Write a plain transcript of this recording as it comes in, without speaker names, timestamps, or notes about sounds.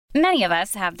Many of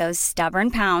us have those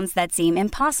stubborn pounds that seem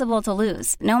impossible to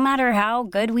lose, no matter how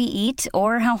good we eat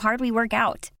or how hard we work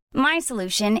out. My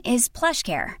solution is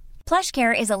PlushCare.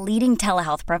 PlushCare is a leading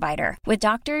telehealth provider with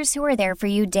doctors who are there for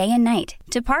you day and night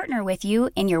to partner with you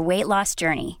in your weight loss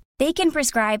journey. They can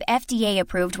prescribe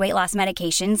FDA-approved weight loss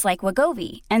medications like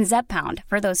Wegovy and Zepbound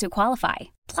for those who qualify.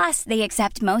 Plus, they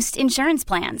accept most insurance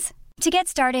plans. To get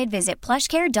started, visit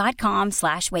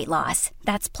plushcare.com/weightloss.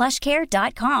 That's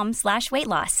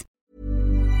plushcare.com/weightloss.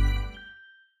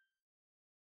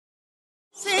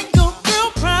 Single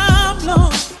girl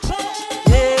problem.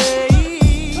 Hey,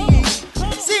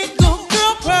 single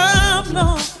girl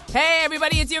problem. Hey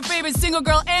everybody, it's your favorite single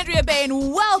girl, Andrea Bay,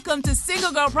 and welcome to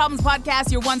Single Girl Problems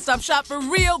Podcast, your one-stop shop for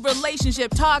real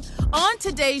relationship talk. On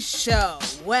today's show,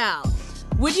 well,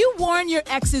 would you warn your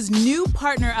ex's new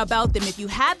partner about them if you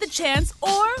had the chance,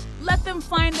 or let them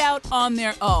find out on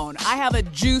their own? I have a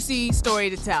juicy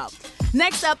story to tell.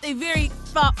 Next up, a very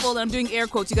thoughtful, and I'm doing air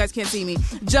quotes, you guys can't see me,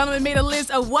 gentleman made a list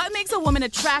of what makes a woman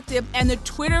attractive, and the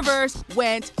Twitterverse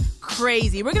went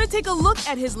crazy. We're going to take a look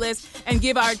at his list and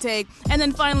give our take. And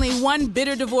then finally, one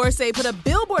bitter divorcee put a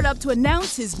billboard up to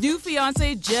announce his new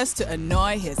fiance just to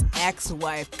annoy his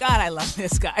ex-wife. God, I love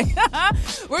this guy.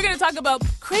 We're going to talk about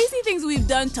crazy things we've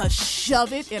done to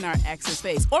shove it in our ex's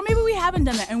face. Or maybe we haven't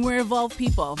done that and we're evolved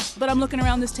people. But I'm looking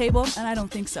around this table and I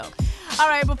don't think so. All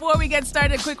right, before we get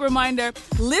started, a quick reminder.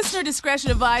 Listener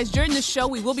discretion advised. During this show,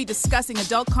 we will be discussing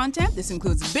adult content. This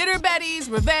includes bitter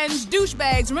betties, revenge,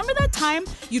 douchebags. Remember that time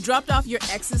you dropped off your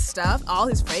ex's stuff, all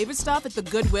his favorite stuff at the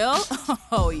Goodwill?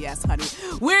 Oh, yes, honey.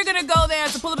 We're going to go there,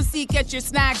 so pull up a seat, get your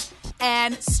snacks,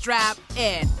 and strap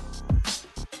in.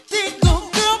 Single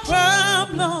girl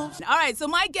problem. All right, so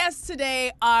my guests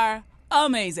today are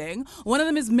amazing. One of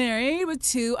them is married with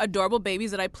two adorable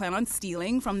babies that I plan on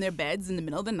stealing from their beds in the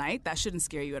middle of the night. That shouldn't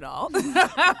scare you at all. First,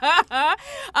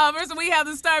 we have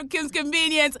the star of Kim's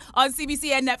Convenience on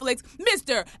CBC and Netflix,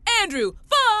 Mr. Andrew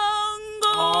Fung.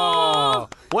 Oh,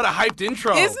 what a hyped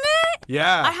intro. Isn't it?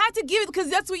 Yeah. I had to give it because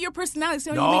that's what your personality is.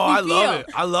 No, I love it.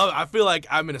 I love it. I feel like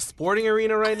I'm in a sporting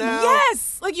arena right now.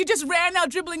 Yes. Like you just ran out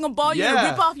dribbling a ball. You're going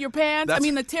to rip off your pants. The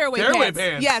tearaway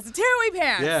pants. Yes, the tearaway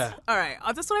pants. Yeah. All right.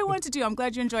 That's what I wanted to do. I'm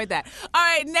glad you enjoyed that. All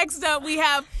right. Next up, we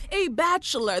have a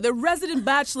bachelor, the resident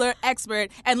bachelor expert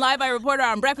and live-eye reporter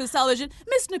on Breakfast Television,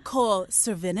 Miss Nicole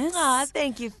Cervinis. Aw,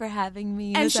 thank you for having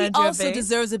me. And Miss she Andrea also Bay.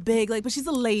 deserves a big, but she's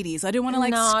a lady, so I didn't want to,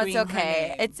 No, scream it's okay.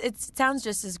 her name. It sounds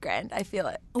just as grand. I feel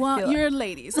it. Well, you're a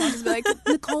lady, so I'll just be like,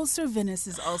 Nicole Cervinis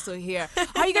is also here.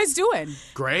 How you guys doing?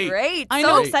 Great. Great. I So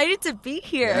know. excited to be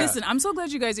here. Yeah. Listen, I'm so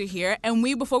glad you guys are here. And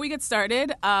before we get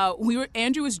started,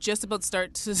 Andrew was just about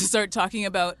to start talking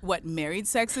about what married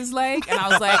sex is like, and I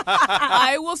was like,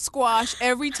 I will squash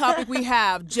every topic we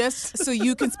have just so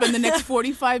you can spend the next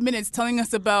 45 minutes telling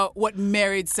us about what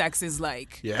married sex is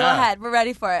like. Yeah. Go ahead. We're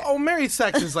ready for it. Oh, married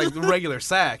sex is like the regular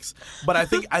sex, but I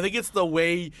think it's the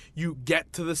way you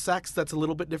get to the sex that's a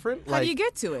little bit different. How do you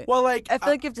get to it? Well, I feel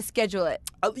like you have to schedule it.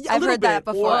 a I've little heard that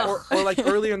bit. before. or like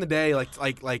earlier in the day, like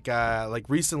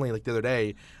recently, like the other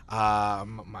day, my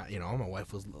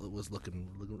wife was looking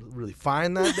really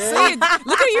fine that day.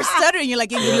 Look at you stuttering. You're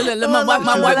like, my wife is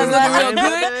looking real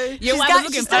good. Your wife is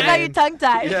looking She's still got fine. your tongue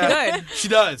tied. Yeah. Good. She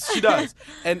does.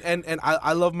 And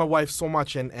I love my wife so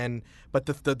much, but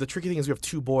the tricky thing is we have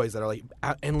two boys that are like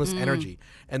endless energy,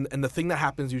 and the thing that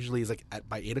happens usually is like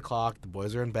by 8 o'clock the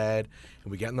boys are in bed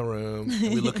and we get in the room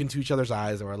and we look into each other's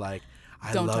eyes and we're like,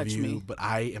 I Don't love touch you, me. but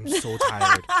I am so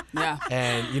tired. Yeah.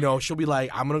 And she'll be like,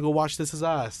 I'm gonna go watch This Is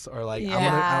Us, or like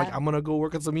Yeah. I'm gonna go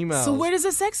work on some emails. So where does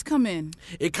the sex come in?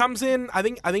 It comes in. I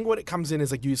think what it comes in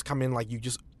is like you just come in like you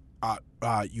just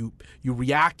you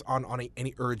react on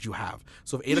any urge you have.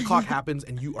 So if 8 o'clock happens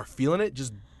and you are feeling it,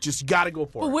 just you gotta go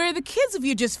for But it. where are the kids if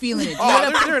you're just feeling it?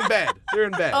 Oh, they're in bed. They're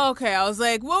in bed. Okay, I was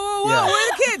like, whoa, Yeah. where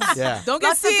are the kids? Yeah. Don't get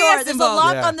Lock the CS door. There's a involved.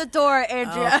 lock Yeah. on the door,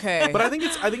 Andrea. Okay. But I think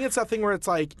it's that thing where it's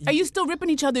like Are you still ripping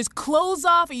each other's clothes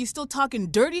off? Are you still talking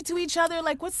dirty to each other?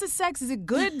 Like, what's the sex? Is it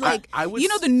good? Like, I would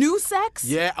the new sex?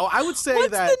 Yeah, I would say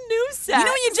What's that. the new sex?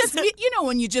 You know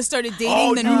when you just started dating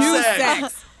Oh, the new new sex.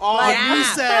 sex. Oh, Yeah. new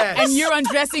sex. And you're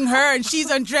undressing her and she's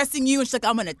undressing you and she's like,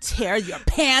 I'm gonna tear your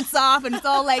pants off, and it's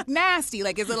all like nasty.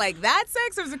 Like, is it like that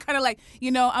sex, or is it kind of like,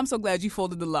 I'm so glad you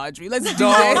folded the laundry. Let's do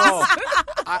No, this. no.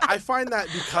 I find that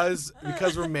because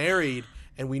we're married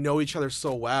and we know each other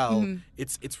so well,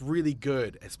 it's really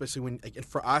good. Especially when, like, and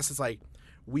for us, it's like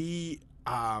we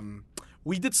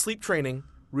did sleep training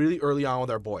really early on with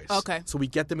our boys. Okay. So we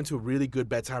get them into a really good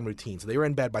bedtime routine. So they were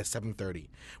in bed by 7:30,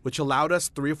 which allowed us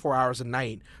 3 or 4 hours a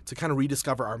night to kind of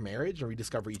rediscover our marriage and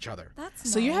rediscover each other. That's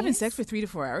So you're having nice. sex for 3 to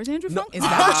 4 hours, Andrew Funk? Is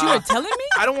that what you were telling me?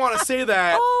 I don't want to say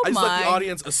that. Oh I just let the my.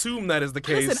 audience assume that is the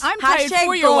case. Listen, I'm tired Hashtag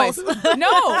for your wife. goals.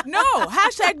 No.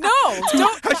 Hashtag no.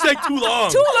 Don't. Hashtag too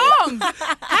long. Too long.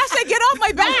 Hashtag get off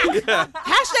my back.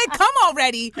 Hashtag come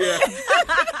already.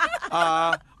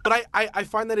 But I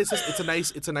find that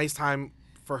it's a nice time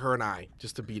for her and I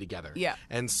just to be together. Yeah.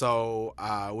 And so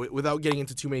without getting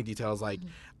into too many details, like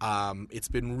it's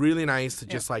been really nice to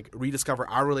just like rediscover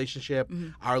our relationship,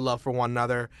 our love for one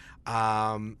another.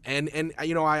 And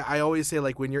you know, I always say,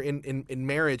 like, when you're in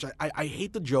marriage, I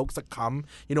hate the jokes that come.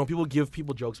 You know, people give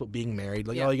people jokes about being married,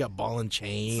 like, Yeah. oh, you got ball and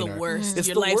chain. It's the worst. It's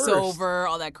Your the life's worst. over.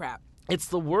 All that crap. It's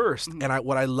the worst. And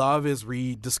what I love is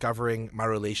rediscovering my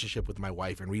relationship with my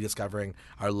wife and rediscovering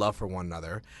our love for one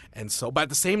another. And so, but at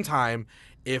the same time,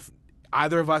 if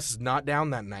either of us is not down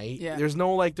that night, there's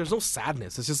no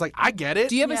sadness. It's just like, I get it.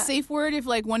 Do you have a Yeah. safe word if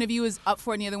like one of you is up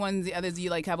for it and the others you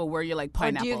like have a word you're like Or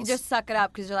pineapples? do you just suck it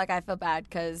up because you're like, I feel bad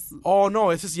because Oh no,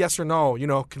 it's just yes or no. You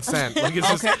know, consent. Like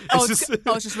it's Okay. just,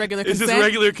 It's just regular it's consent. just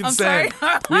regular I'm consent.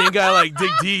 sorry. We ain't gotta like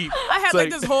dig deep. I had It's like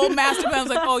this whole master plan. I was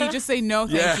like, oh, you just say no,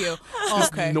 thank Yeah. you.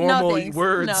 Okay. normal no thanks.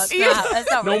 words. No, it's not.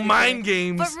 That's not No what you're mind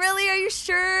doing. games. But really, are you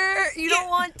sure you don't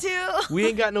want to? We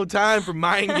ain't got no time for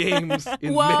mind games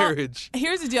in Well, marriage.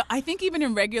 Here's the deal. I think even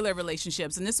in regular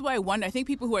relationships, and this is why I wonder, I think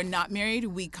people who are not married,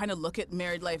 we kind of look at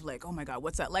married life like, oh my God,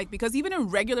 what's that like? Because even in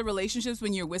regular relationships,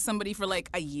 when you're with somebody for like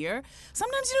a year,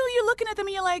 sometimes, you know, you're looking at them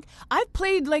and you're like, I've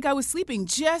played like I was sleeping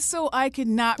just so I could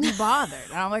not be bothered.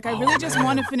 And I'm like, I really just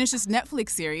want to finish this Netflix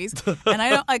series. And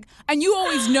I don't like, and you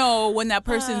always know when that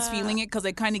person's feeling it because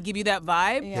they kind of give you that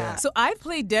vibe. Yeah. So I've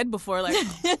played dead before, like,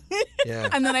 Yeah.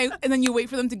 and then you wait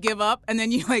for them to give up, and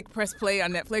then you like press play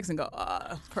on Netflix and go,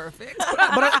 perfect.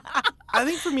 But I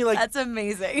think for me, like, That's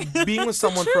amazing. being with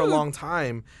someone for a long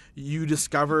time, you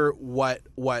discover what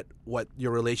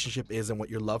your relationship is and what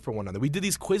your love for one another. We did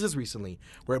these quizzes recently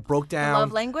where it broke down.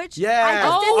 Love language? Yeah. I just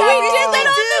Oh, did we that did recently that on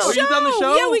the Oh, show. you did on the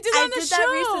show? Yeah, we did I on the did show. that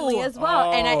recently as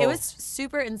well, and it Oh. was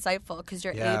super insightful because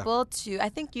you're Yeah. able to. I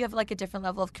think you have like a different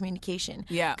level of communication.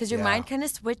 Yeah. Because your Yeah. mind kind of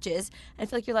switches. I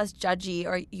feel like you're less judgy,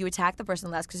 or you attack the person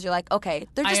less because you're like, okay,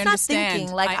 they're I just not understand.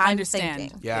 thinking like I I'm understand.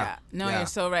 thinking. Yeah. No, Yeah. you're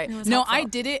so right. It was No, helpful. I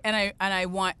did it, and I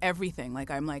want everything.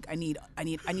 Like I'm like I need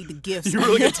the gifts. You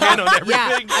really get 10 on everything.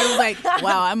 Yeah, I was like,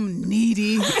 wow, I'm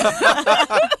needy.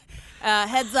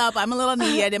 Heads up, I'm a little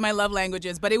needy. I did my love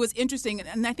languages, but it was interesting,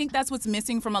 and I think that's what's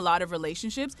missing from a lot of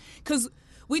relationships because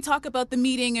we talk about the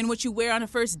meeting and what you wear on a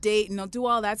first date, and they'll do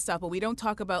all that stuff, but we don't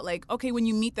talk about like, okay, when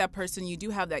you meet that person, you do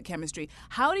have that chemistry.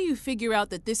 How do you figure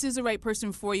out that this is the right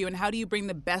person for you, and how do you bring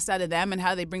the best out of them, and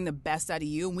how they bring the best out of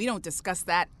you? And we don't discuss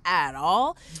that at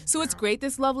all. So it's great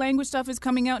this love language stuff is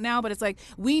coming out now, but it's like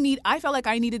I felt like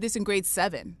I needed this in grade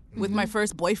 7 with my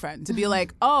first boyfriend to be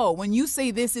like, oh, when you say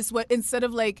this is what, instead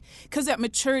of like, because at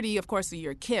maturity, of course,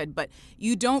 you're a kid, but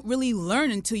you don't really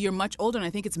learn until you're much older. And I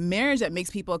think it's marriage that makes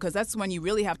people, because that's when you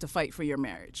really have to fight for your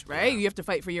marriage, right? You have to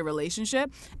fight for your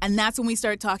relationship. And that's when we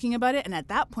start talking about it. And at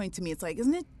that point, to me, it's like,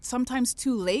 isn't it sometimes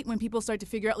too late when people start to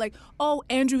figure out like, oh,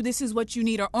 Andrew, this is what you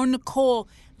need, or oh, Nicole,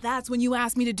 that's when you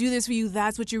asked me to do this for you.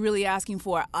 That's what you're really asking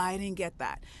for. I didn't get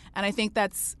that. And I think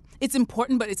it's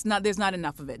important, but it's not. There's not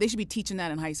enough of it. They should be teaching that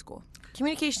in high school.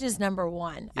 Communication is number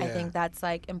one. I Yeah. think that's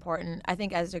like important. I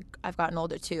think as I've gotten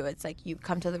older too, it's like you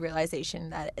come to the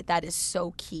realization that that is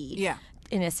so key. Yeah.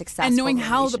 In a successful And knowing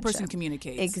how the person relationship.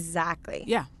 communicates. Exactly.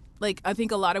 Yeah. Like, I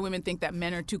think a lot of women think that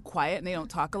men are too quiet and they don't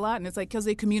talk a lot. And it's like, because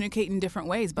they communicate in different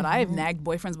ways. But I have nagged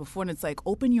boyfriends before, and it's like,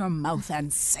 open your mouth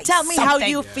and say Tell me how something.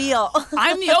 you feel.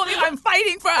 I'm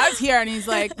fighting for us here. And he's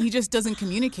like, he just doesn't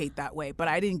communicate that way. But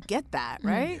I didn't get that,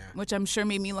 right? Which I'm sure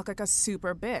made me look like a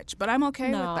super bitch. But I'm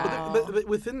okay with that. But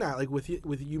within that, like with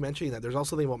you mentioning that, there's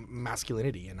also something about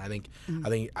masculinity, and I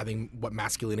think what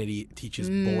masculinity teaches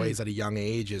boys at a young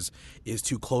age is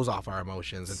to close off our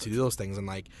emotions and to do those things, and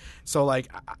like so like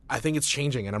I think it's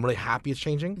changing, and I'm really happy it's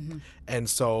changing, and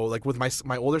so like with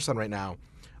my older son right now.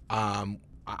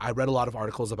 I read a lot of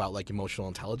articles about like emotional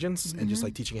intelligence and just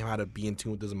like teaching him how to be in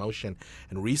tune with his emotion.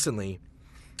 And recently,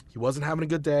 he wasn't having a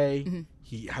good day.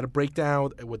 He had a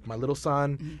breakdown with my little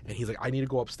son, and he's like, "I need to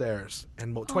go upstairs."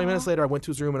 And about 20 minutes later, I went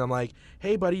to his room, and I'm like,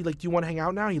 "Hey, buddy, like, do you want to hang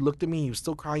out now?" He looked at me. He was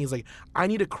still crying. He's like, "I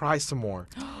need to cry some more."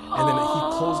 And then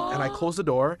I closed the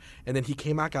door, and then he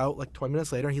came back out like 20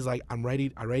 minutes later, and he's like, I'm ready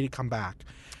to come back."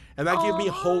 and that gave me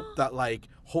hope that like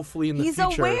hopefully in the He's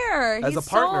future, aware. as He's a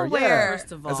partner, so aware.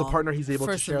 First of as a all- partner, he's able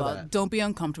to First share of all, that. don't be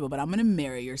uncomfortable, but I'm going to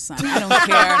marry your son. I don't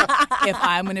care if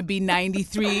I'm going to be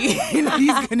 93 and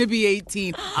he's going to be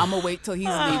 18. I'm going to wait till he's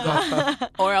legal.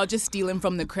 Or I'll just steal him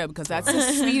from the crib because that's the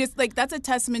sweetest. Like, that's a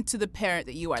testament to the parent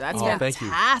that you are. That's Oh, thank you.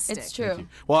 fantastic. It's true.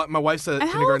 Well, my wife's a And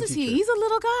how kindergarten old is teacher. he? He's a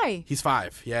little guy. He's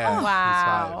 5. Yeah. Oh,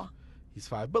 wow. He's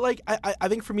 5. But like I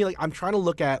think for me, like I'm trying to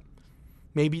look at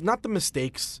maybe not the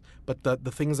mistakes, but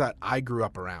the things that I grew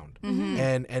up around.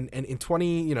 Mm-hmm. And in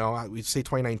 20, we say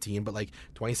 2019, but like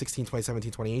 2016,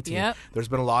 2017, 2018, Yep. there's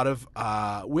been a lot of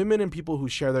women and people who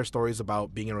share their stories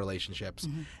about being in relationships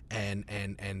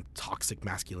and toxic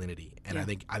masculinity. And Mm-hmm.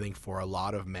 Yeah. I think for a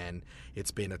lot of men,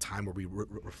 it's been a time where we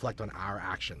reflect on our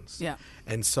actions. Yeah.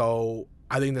 And so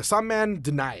I think that some men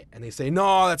deny it and they say,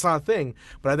 no, that's not a thing.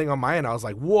 But I think on my end, I was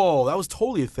like, whoa, that was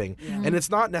totally a thing. And it's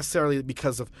not necessarily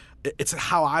because of, it's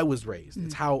how I was raised.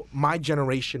 It's how my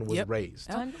generation was Yep.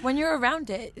 raised. When you're around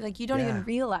it, like you don't Yeah. even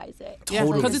realize it. Yeah,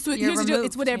 Totally. because You're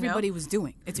it's what removed, everybody was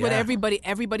doing. It's what Yeah.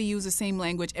 everybody used the same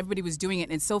language. Everybody was doing it,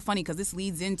 and it's so funny because this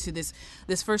leads into this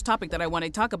first topic that I want to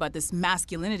talk about, this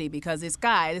masculinity. Because this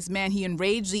man, he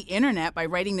enraged the internet by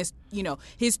writing this,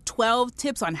 his 12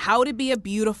 tips on how to be a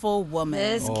beautiful woman.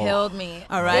 This killed me.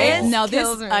 All right. This Now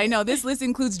kills me. I know this list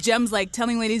includes gems like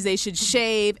telling ladies they should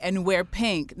shave and wear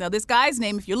pink. Now this guy's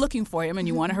name, if you're looking for him and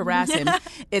you want to harass him,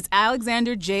 it's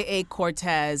Alexander J.A.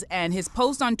 Cortez, and his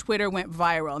post on Twitter went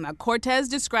viral. Now Cortez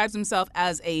describes himself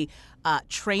as a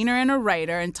trainer and a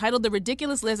writer, entitled The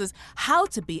Ridiculous List is How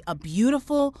to Be a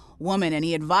Beautiful Woman. And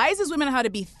he advises women how to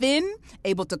be thin,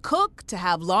 able to cook, to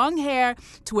have long hair,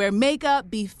 to wear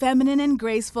makeup, be feminine and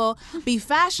graceful, be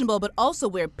fashionable, but also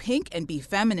wear pink and be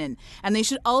feminine. And they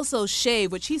should also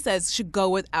shave, which he says should go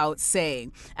without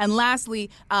saying. And lastly,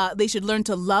 they should learn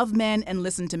to love men and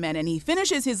listen to men. And he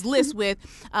finishes his list with,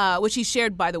 which he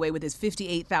shared, by the way, with his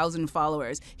 58,000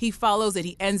 followers. He follows it.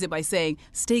 He ends it by saying,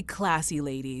 stay classy,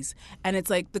 ladies. And it's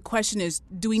like, the question is,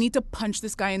 do we need to punch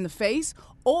this guy in the face?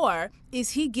 Or is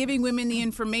he giving women the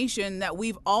information that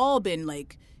we've all been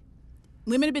like,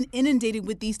 women have been inundated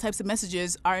with these types of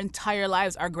messages our entire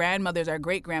lives, our grandmothers, our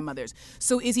great-grandmothers.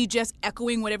 So is he just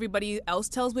echoing what everybody else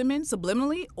tells women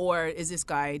subliminally? Or is this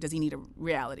guy, does he need a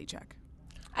reality check?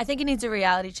 I think he needs a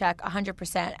reality check,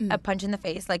 100%, a punch in the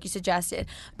face, like you suggested.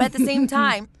 But at the same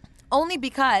time, only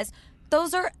because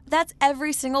that's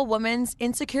every single woman's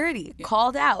insecurity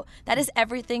called out. That is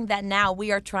everything that now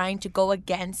we are trying to go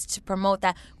against to promote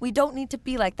that. We don't need to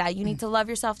be like that. You need to love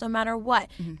yourself no matter what.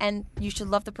 And you should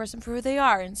love the person for who they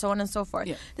are, and so on and so forth.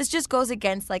 Yeah. This just goes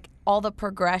against like all the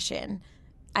progression,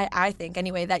 I think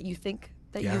anyway, that you think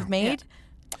that Yeah. you've made.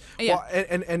 Yeah. Well,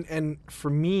 and for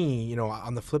me,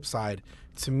 on the flip side,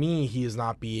 to me, he is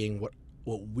not being what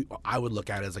I would look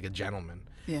at as like a gentleman.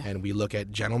 Yeah. And we look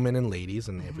at gentlemen and ladies,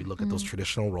 and if we look at those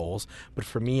traditional roles, but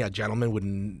for me, a gentleman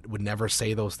would never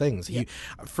say those things.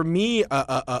 For me,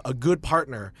 a good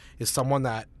partner is someone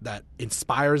that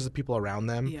inspires the people around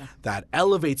them, that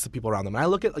elevates the people around them. And I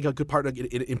look at like a good partner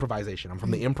in improvisation. I'm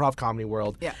from the improv comedy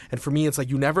world, and for me, it's like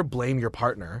you never blame your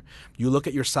partner. You look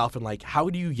at yourself and like, how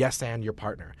do you yes and your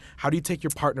partner? How do you take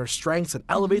your partner's strengths and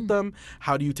elevate them?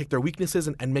 How do you take their weaknesses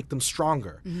and make them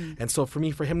stronger? And so for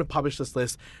me, for him to publish this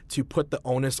list, to put the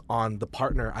onus on the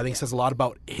partner, I think says a lot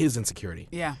about his insecurity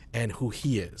and who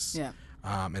he is. Yeah.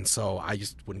 And so I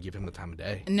just wouldn't give him the time of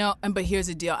day. No, but here's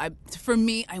the deal. For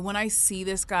me, when I see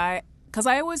this guy, because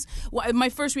my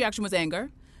first reaction was anger,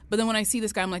 but then when I see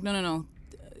this guy, I'm like, no.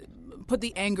 Put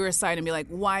the anger aside and be like,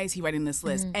 why is he writing this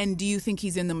list? And do you think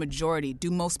he's in the majority? Do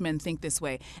most men think this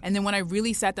way? And then when I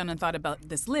really sat down and thought about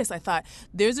this list, I thought,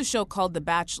 there's a show called The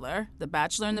Bachelor and The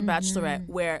Bachelorette,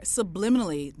 where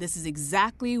subliminally, this is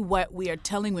exactly what we are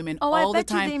telling women all the I bet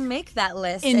time. you they make that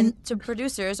list to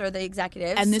producers or the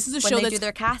executives. And this is a show when they that's do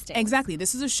their casting. Exactly.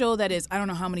 This is a show that is, I don't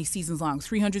know how many seasons long,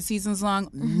 300 seasons long,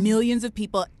 millions of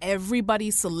people,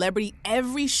 everybody, celebrity,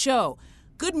 every show.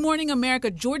 Good Morning America,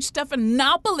 George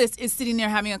Stephanopoulos is sitting there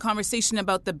having a conversation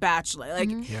about The Bachelor. Like,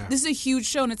 this is a huge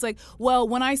show. And it's like, well,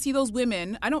 when I see those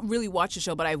women, I don't really watch the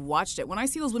show, but I've watched it. When I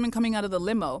see those women coming out of the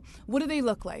limo, what do they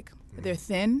look like? They're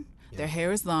thin. Their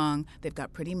hair is long. They've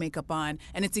got pretty makeup on.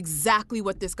 And it's exactly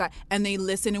what this guy, and they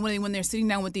listen. And when they're sitting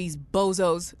down with these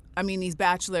bozos, these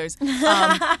bachelors,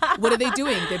 what are they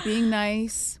doing? They're being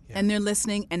nice, and they're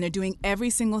listening, and they're doing every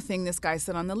single thing this guy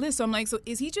said on the list. So I'm like, so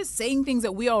is he just saying things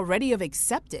that we already have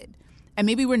accepted? And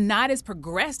maybe we're not as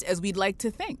progressed as we'd like to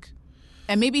think.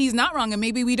 And maybe he's not wrong, and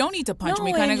maybe we don't need to punch him.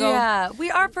 We kind of go, Andrea, we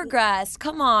are progressed.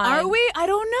 Come on. are we? I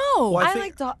don't know. Well,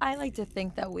 I like to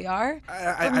think that we are.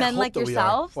 I For men hope like that we are.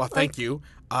 yourself. Well, thank you.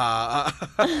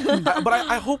 But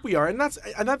I hope we are, and I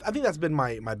think that's been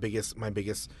my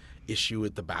biggest issue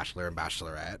with The Bachelor and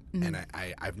Bachelorette. And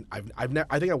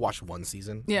I think I watched one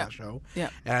season of that show. Yeah.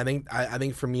 And I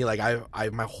think for me, like I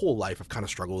my whole life I've kind of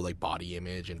struggled with like body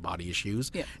image and body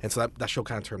issues. Yeah. And so that show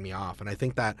kind of turned me off. And I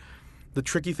think that the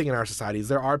tricky thing in our society is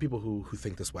there are people who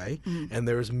think this way, and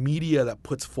there's media that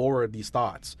puts forward these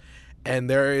thoughts. And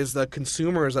there is the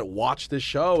consumers that watch this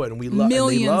show, and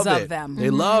Millions they love of it. them.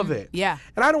 They love it. Yeah.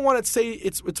 And I don't want to say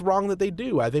it's wrong that they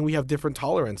do. I think we have different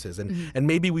tolerances, and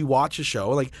maybe we watch a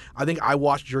show like I think I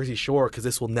watched Jersey Shore because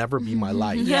this will never be my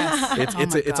life. Yes.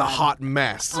 It's a hot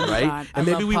mess, right? God. I And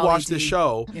maybe love we Pauly watch D. this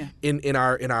show Yeah. in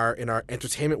our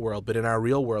entertainment world, but in our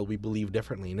real world we believe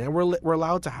differently, and we're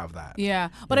allowed to have that. Yeah,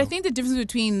 but I think the difference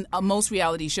between most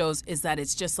reality shows is that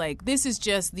it's just like this is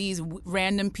just these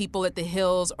random people at the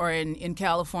hills or in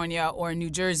California or in New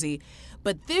Jersey.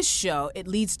 But this show, it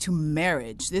leads to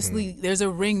marriage. There's a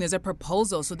ring, there's a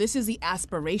proposal. So this is the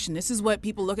aspiration. This is what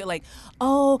people look at like,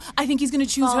 oh, I think he's going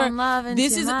to choose Fall her. in love in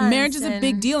This 2 is months marriage is a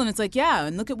big and- deal, and it's like, yeah.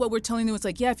 And look at what we're telling them. It's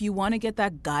like, yeah, if you want to get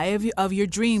that guy of your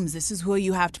dreams, this is who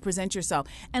you have to present yourself,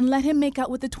 and let him make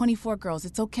out with the 24 girls.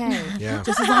 It's okay. Yeah.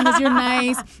 Just as long as you're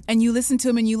nice and you listen to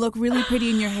him and you look really pretty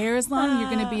and your hair is long,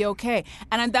 you're going to be okay.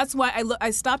 And that's why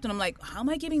I stopped and I'm like, how am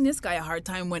I giving this guy a hard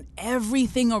time when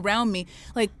everything around me,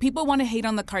 like people want to hate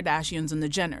on the Kardashians and the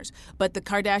Jenners, but the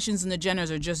Kardashians and the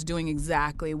Jenners are just doing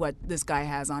exactly what this guy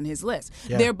has on his list.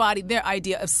 Yeah. Their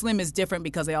idea of slim is different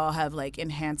because they all have like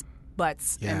enhanced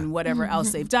butts Yeah. and whatever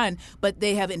else they've done, but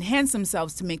they have enhanced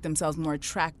themselves to make themselves more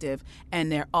attractive,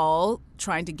 and they're all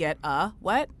trying to get a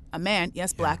man,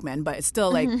 yes, black men, but it's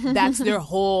still like that's their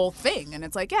whole thing. And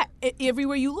it's like, yeah,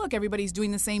 everywhere you look, everybody's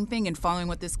doing the same thing and following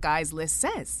what this guy's list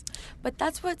says. But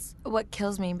that's what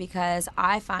kills me, because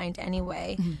I find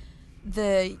anyway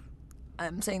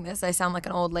I'm saying this, I sound like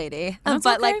an old lady, That's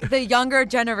but okay. like the younger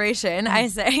generation, I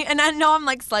say, and I know I'm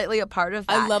like slightly a part of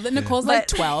that. I love that Nicole's like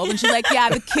 12 and she's like, yeah,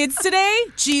 the kids today,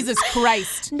 Jesus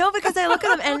Christ. No, because I look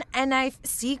at them and I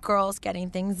see girls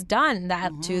getting things done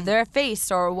that to their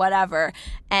face or whatever,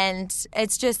 and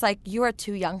it's just like, you are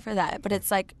too young for that. But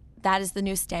it's like that is the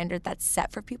new standard that's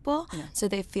set for people, so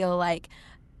they feel like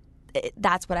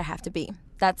that's what I have to be.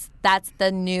 That's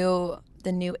the new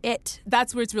it.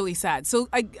 That's where it's really sad. So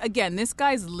again, this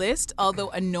guy's list, although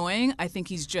annoying, I think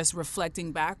he's just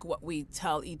reflecting back what we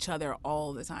tell each other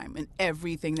all the time in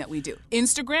everything that we do.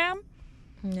 Instagram.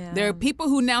 Yeah. There are people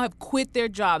who now have quit their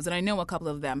jobs, and I know a couple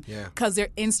of them, Yeah. because they're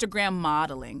Instagram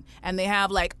modeling. And they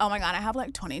have like, oh my God, I have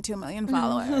like 22 million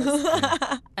followers.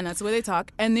 And that's the way they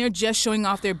talk. And they're just showing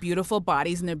off their beautiful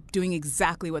bodies, and they're doing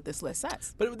exactly what this list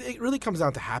says. But it really comes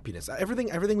down to happiness.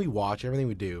 Everything we watch, everything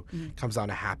we do comes down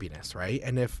to happiness, right?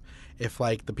 And if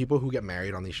like the people who get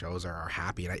married on these shows are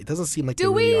happy, and it doesn't seem like Can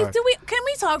they really are.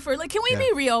 we talk for, like, can we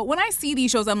be real? When I see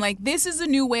these shows, I'm like, this is a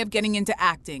new way of getting into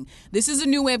acting. This is a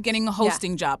new way of getting a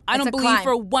hosting job. I It's don't a believe climb.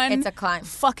 for one It's a climb.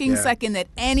 fucking Yeah. second that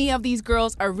any of these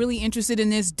girls are really interested in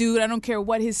this dude. I don't care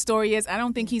what his story is. I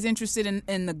don't think he's interested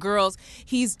in the girls.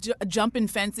 He's jumping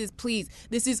fences. Please,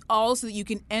 this is all so that you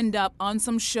can end up on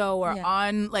some show or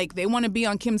on, like, they want to be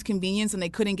on Kim's Convenience and they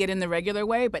couldn't get in the regular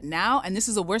way. But now, and this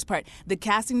is the worst part, the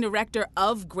casting director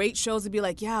of great shows would be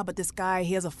like, yeah, but this guy,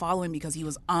 he has a following because he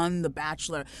was on The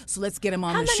Bachelor, so let's get him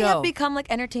on How the many show. have become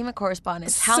like entertainment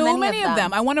correspondents? How So many of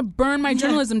them. I want to burn my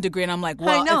journalism degree, and I'm like,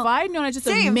 well, know. if I had known I just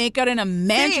had to Same. make out in a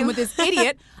mansion Same. with this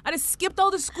idiot, I'd have skipped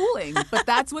all the schooling. But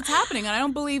that's what's happening, and I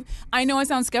don't believe. I know I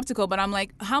sound skeptical, but I'm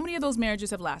like, how many of those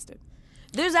marriages have lasted?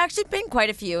 There's actually been quite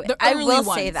a few. The I early will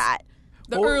say ones. that.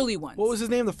 The What- early ones. What was his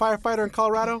name? The firefighter in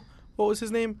Colorado? What was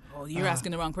his name? Oh, you're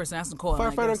asking the wrong person. Ask Nicole. I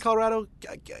Firefighter in guess. Colorado?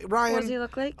 Ryan? What does he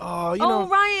look like? Oh, you know.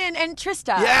 Ryan and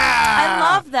Trista. Yeah! I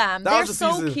love them. That They're was the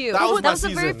so season. cute. That was my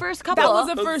the very season. first couple. That was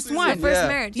the That was first the one. season. first Yeah.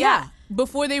 marriage. Yeah.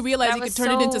 Before they realized That they could was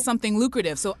turn it into so- something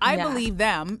lucrative. So I Yeah. believe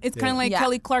them. It's kind of like Yeah.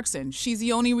 Kelly Clarkson. She's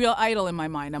the only real idol in my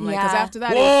mind. I'm like, because Yeah. after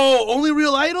that, Whoa, only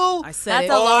real idol? I said That's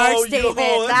it. a large Oh, yo, statement.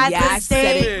 that's That's yeah, a I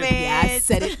said it. statement. Yeah, I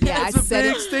said it. Yeah, That's I a said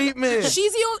big it. statement.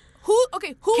 She's the only who.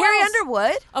 Okay, who Carrie else?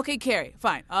 Underwood. Okay, Carrie.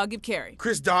 Fine, I'll give Carrie.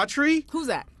 Chris Daughtry? Who's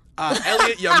that?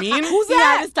 Elliot Yamin. Who's He had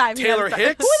that? his time. He had Taylor his time.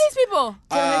 Hicks. Who are these people?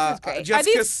 Taylor Hicks is great.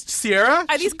 Jessica Sierra.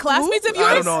 Are these classmates of yours?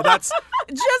 I don't know. That's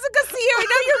Jessica Sierra.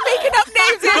 No, you're making up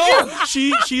names. Andrew. no.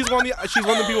 She's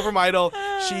one of the people from Idol.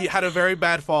 She had a very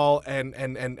bad fall, and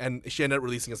she ended up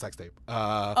releasing a sex tape.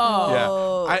 Yeah.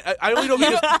 I only know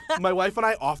because my wife and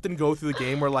I often go through the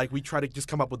game where like we try to just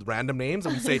come up with random names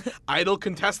and we say Idol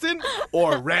contestant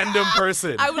or random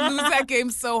person. I would lose that game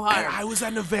so hard. And I was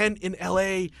at an event in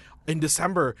LA in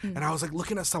December, and I was like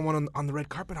looking at someone on the red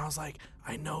carpet, and I was like,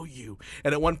 I know you.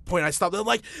 And at one point I stopped, and I'm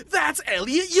like, that's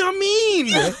Elliot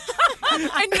Yamin.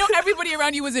 And everybody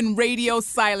around you was in radio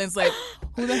silence, like,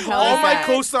 who the hell All is my that?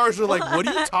 co-stars were like, what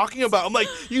are you talking about? I'm like,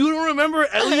 you don't remember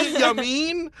Elliot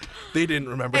Yamin? They didn't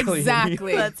remember Elliot Yamin.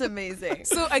 Exactly. That's amazing.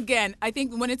 So again, I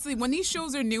think when these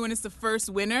shows are new and it's the first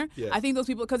winner, Yeah. I think those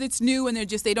people, because it's new and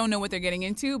they don't know what they're getting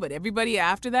into, but everybody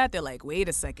after that, they're like, wait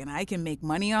a second, I can make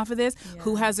money off of this.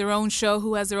 Who has their own show?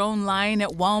 Who has their own line at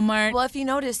Walmart? Well, if you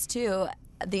notice too,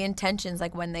 the intentions,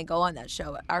 like when they go on that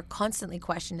show, are constantly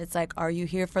questioned. It's like, are you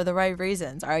here for the right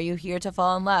reasons? Are you here to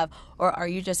fall in love? Or are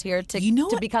you just here to, You know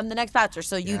to what? become the next Bachelor?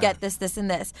 So you get this, this,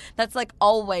 and this. That's like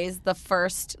always the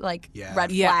first red Yeah.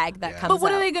 flag that comes But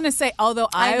what out. are they gonna say? Although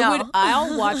I know.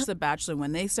 I'll watch The Bachelor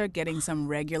when they start getting some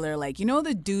regular, like,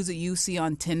 the dudes that you see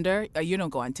on Tinder. You don't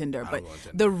go on Tinder, but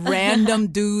the random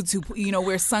dudes who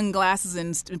wear sunglasses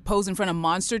and pose in front of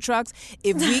monster trucks.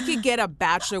 If we could get a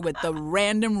Bachelor with the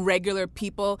random regular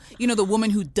people, the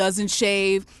woman who doesn't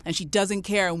shave and she doesn't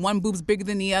care, and one boob's bigger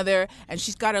than the other, and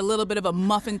she's got a little bit of a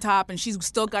muffin top, and she's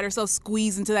still got herself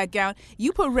squeezed into that gown.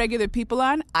 You put regular people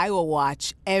on, I will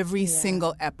watch every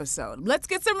single episode. Let's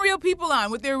get some real people on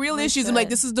with their real issues. I'm like,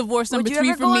 this is divorce number Would you 3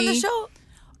 ever for go me. on the show?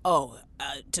 Oh,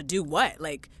 to do what?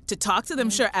 Like to talk to them?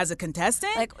 Sure, as a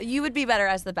contestant. Like, you would be better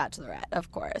as the Bachelorette,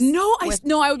 of course. No,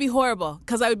 I would be horrible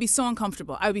because I would be so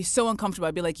uncomfortable. I would be so uncomfortable.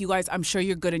 I'd be like, you guys, I'm sure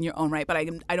you're good in your own right, but I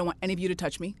don't want any of you to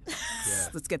touch me.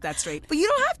 Let's get that straight. But you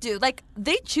don't have to. Like,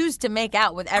 they choose to make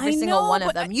out with every I single know, one of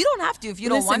but them. You don't have to if you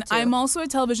don't Listen, want to. I'm also a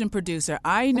television producer.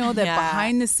 I know that Yeah.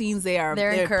 behind the scenes they're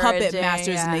puppet encouraging,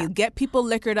 masters, and yeah. they get people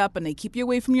liquored up, and they keep you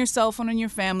away from your cell phone and your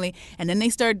family, and then they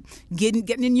start getting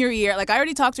in your ear. Like, I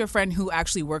already talked to a friend who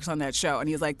actually works on that show, and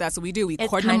he's like, "That's what we do. We It's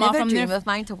cordon kind them of off a from dream their of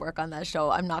mine to work on that show.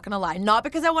 I'm not going to lie. Not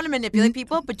because I want to manipulate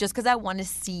people, but just because I want to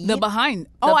see the behind.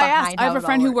 the I behind asked. I have how a it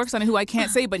friend all who works on it who I can't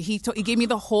say, but he gave me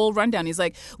the whole rundown. He's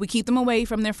like, we keep them away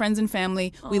from their friends and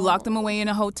family. We lock them away in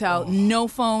a hotel. No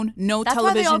phone, no That's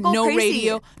why they all television, go no crazy.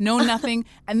 radio, no nothing.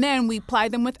 And then we ply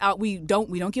them without. We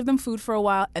don't give them food for a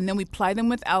while, and then we ply them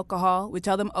with alcohol. We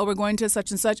tell them, oh, we're going to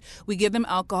such and such. We give them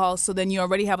alcohol, so then you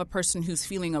already have a person who's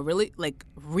feeling really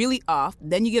off.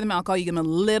 Then you give them alcohol. You give them a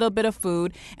little bit of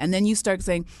food, and then you start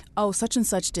saying, oh, such and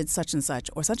such did such and such,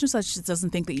 or such and such doesn't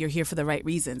think that you're here for the right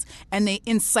reasons, and they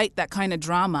incite that kind of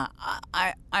drama.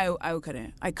 I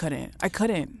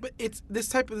couldn't. But it's this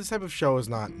type of show is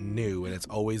not new, and it's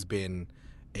always been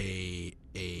a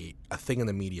thing in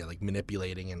the media, like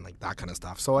manipulating and like that kind of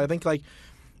stuff. So I think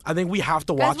we have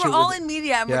to watch Guys, we're it. all with, in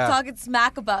media and Yeah. we're talking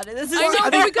smack about it. This is I know,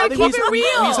 but we gotta keep it we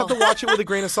real. just have to watch it with a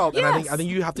grain of salt, and I Yes. think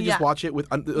you have to just Yeah. watch it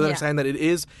with understand that it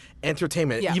is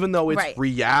entertainment, Yeah. even though it's Right.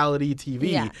 reality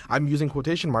TV. Yeah. I'm using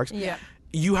quotation marks. Yeah.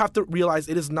 You have to realize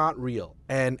it is not real,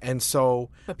 and so.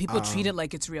 But people treat it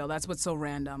like it's real. That's what's so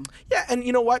random. Yeah, and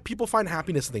you know what? People find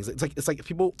happiness in things. It's like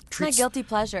people It's my treat. guilty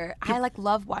pleasure. I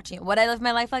love watching it. Would I live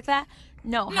my life like that?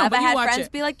 No. No, Have but I you had watch friends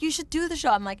it. be like, you should do the show?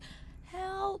 I'm like,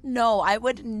 hell no. I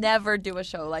would never do a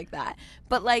show like that.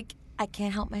 But like, I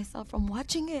can't help myself from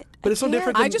watching it. But it's no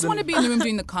different I than- just want to be in the room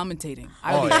doing the commentating.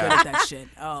 I would Oh, be yeah. good at that shit.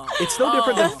 Oh. It's no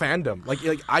different than fandom. Like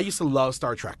I used to love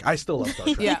Star Trek. I still love Star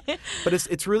Trek. Yeah. But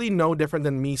it's really no different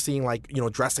than me seeing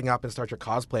dressing up in Star Trek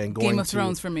cosplay and going Game of to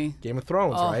Thrones for me. Game of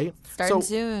Thrones, right? starting so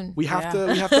soon. We have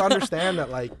to understand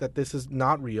that this is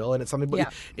not real and it's something.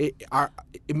 But Yeah.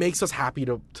 it makes us happy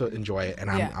to enjoy it, and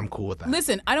I'm cool with that.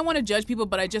 Listen, I don't want to judge people,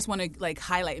 but I just want to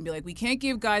highlight and be like, we can't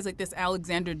give guys like this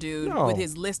Alexander dude No. with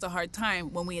his list a hard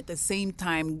time when we at the same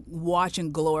time watch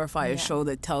and glorify a show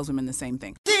that tells women the same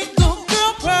thing. Single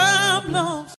girl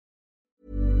problems.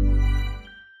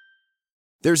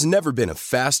 There's never been a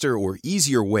faster or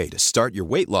easier way to start your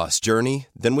weight loss journey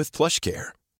than with PlushCare.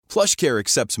 PlushCare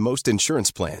accepts most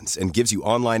insurance plans and gives you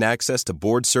online access to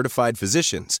board-certified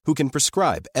physicians who can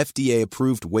prescribe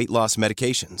FDA-approved weight loss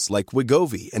medications like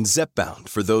Wegovy and Zepbound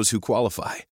for those who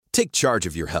qualify. Take charge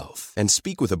of your health and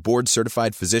speak with a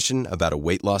board-certified physician about a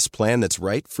weight loss plan that's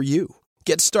right for you.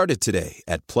 Get started today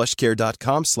at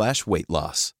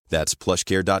plushcare.com/weight-loss. That's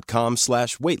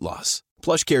plushcare.com/weight-loss.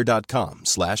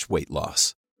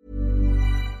 plushcare.com/weight-loss.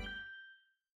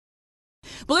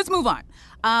 But let's move on.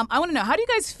 I want to know, how do you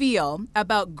guys feel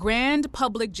about grand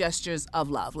public gestures of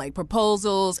love, like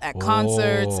proposals at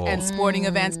concerts and sporting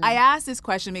events? I asked this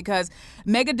question because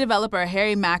mega developer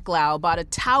Harry MacLeod bought a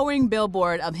towering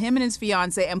billboard of him and his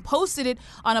fiancée and posted it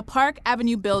on a Park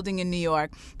Avenue building in New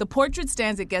York. The portrait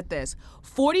stands at, get this,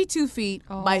 42 feet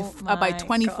by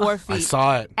 24 feet. I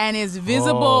saw it. And is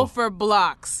visible for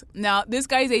blocks. Now, this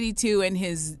guy's 82 and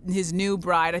his new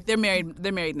bride, they're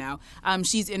married now.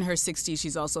 She's in her 60s.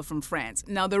 She's also from France.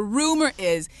 Now, the rumor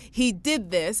is he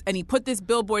did this and he put this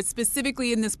billboard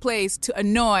specifically in this place to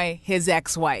annoy his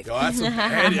ex-wife. Yo, that's a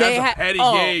petty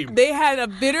game. They had a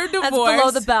bitter divorce. That's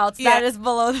below the belt. Yeah. That is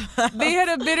below the belt. They had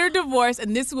a bitter divorce,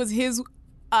 and this was his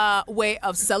way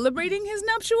of celebrating his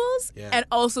nuptials and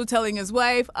also telling his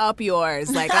wife, up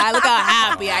yours. Like, look how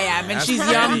happy I am. And she's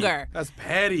petty. younger. That's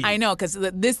petty. I know, because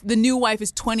the new wife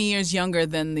is 20 years younger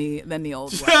than the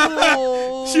old wife.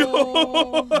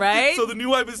 Right? So the new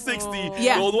wife is 60.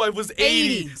 Yeah. The old wife was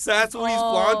 80. That's what he's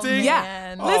flaunting? Yeah.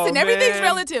 Man. Listen, everything's man.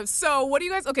 relative. So what do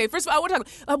you guys, okay, first of all, I want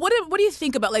to talk, what do you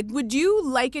think about, like, would you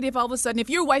like it if all of a sudden, if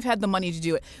your wife had the money to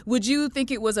do it, would you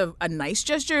think it was a nice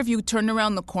gesture if you turned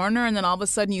around the corner and then all of a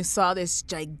sudden you saw this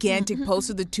gigantic post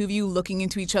of the two of you looking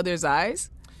into each other's eyes?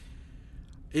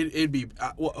 It'd be,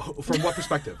 from what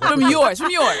perspective? From yours.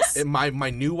 And my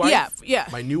new wife? Yeah.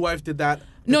 My new wife did that.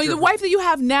 No, the wife that you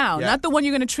have now, not the one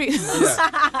you're going to treat.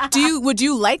 Yeah. Would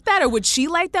you like that, or would she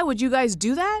like that? Would you guys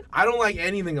do that? I don't like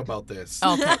anything about this.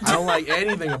 Okay. I don't like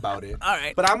anything about it. All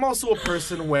right. But I'm also a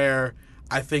person where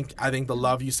I think the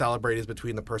love you celebrate is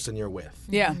between the person you're with.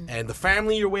 Yeah. And the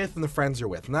family you're with and the friends you're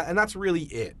with. And that's really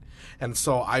it. And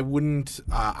so I wouldn't,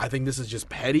 I think this is just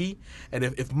petty. And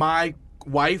if my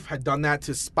wife had done that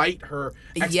to spite her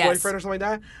ex-boyfriend or something like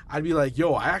that, I'd be like,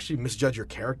 yo, I actually misjudge your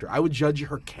character. I would judge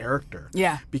her character.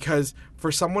 Yeah. Because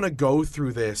for someone to go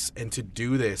through this and to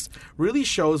do this really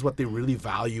shows what they really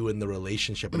value in the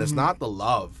relationship. And it's not the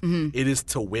love. It is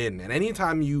to win. And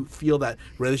anytime you feel that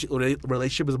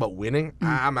relationship is about winning,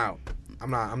 I'm out. I'm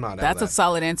not. That's a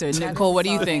solid answer. Nicole, what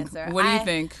do you think? What do you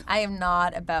think? I am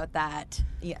not about that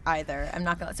either. I'm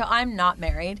not gonna. So I'm not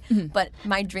married, but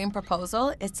my dream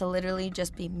proposal is to literally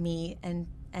just be me and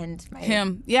my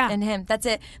Him. Yeah. and him. That's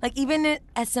it. Like, even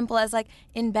as simple as like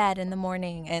in bed in the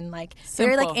morning and like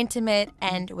very Simple. like intimate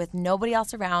and with nobody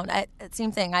else around.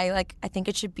 Same thing. I think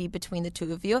it should be between the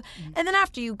two of you, and then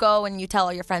after you go and you tell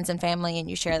all your friends and family and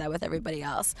you share that with everybody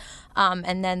else,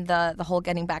 and then the whole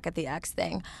getting back at the ex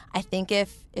thing. I think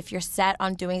if you're set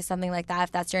on doing something like that,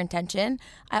 if that's your intention,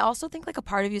 I also think like a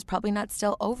part of you is probably not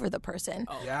still over the person.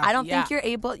 Yeah. I don't Yeah. think you're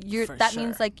able. For That sure.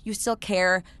 means like you still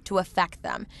care to affect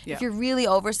them. Yeah. If you're really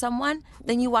over someone,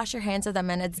 then you wash your hands of them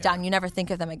and it's done. You never think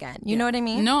of them again. You know what I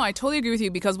mean? No, I totally agree with you,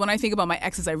 because when I think about my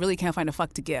exes, I really can't find a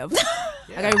fuck to give.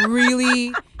 Like, I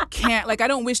really can't. Like, I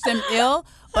don't wish them ill,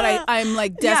 but I'm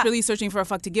like desperately searching for a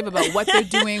fuck to give about what they're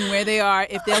doing, where they are,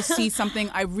 if they'll see something.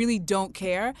 I really don't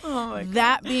care. Oh my God.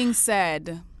 That being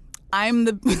said, I'm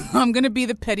going to be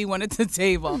the petty one at the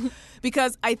table.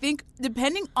 Because I think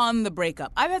depending on the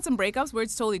breakup, I've had some breakups where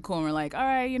it's totally cool and we're like, all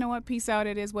right, you know what, peace out,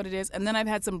 it is what it is. And then I've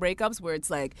had some breakups where it's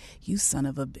like, you son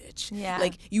of a bitch. Yeah.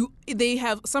 Like, they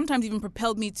have sometimes even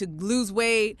propelled me to lose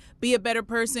weight, be a better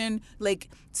person, like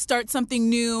start something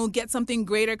new, get something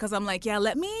greater, because I'm like, yeah,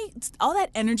 all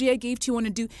that energy I gave to you want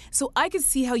to do. So I could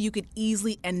see how you could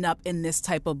easily end up in this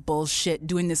type of bullshit,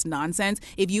 doing this nonsense.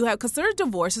 If you have, because there are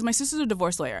divorces, my sister's a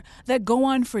divorce lawyer, that go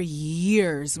on for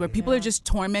years where people are just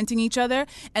tormenting each other.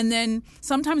 And then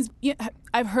sometimes,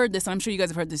 I've heard this, and I'm sure you guys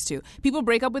have heard this too. People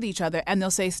break up with each other and they'll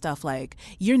say stuff like,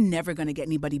 you're never going to get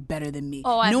anybody better than me.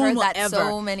 Oh, I've no one heard will that ever.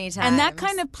 so many times. And that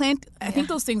kind of I think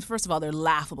those things, first of all, they're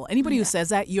laughable. Anybody who says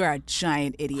that, you're a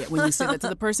giant idiot when you say that to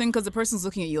the person, because the person's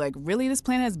looking at you like, really? This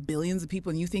planet has billions of people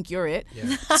and you think you're it?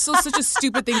 Yeah. So such a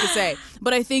stupid thing to say.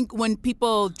 But I think when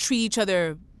people treat each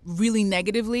other really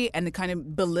negatively and to kind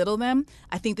of belittle them,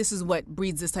 I think this is what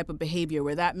breeds this type of behavior,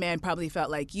 where that man probably felt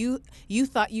like, you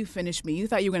thought you finished me. You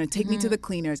thought you were going to take me to the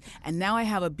cleaners. And now I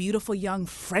have a beautiful young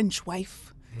French wife.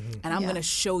 And I'm going to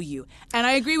show you. And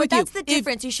I agree with But you. that's the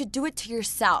difference. You should do it to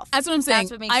yourself. That's what I'm saying.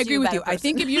 That's what makes I agree you a with you. better I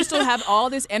think person. if you still have all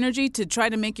this energy to try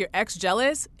to make your ex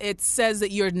jealous, it says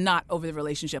that you're not over the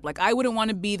relationship. Like, I wouldn't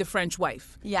want to be the French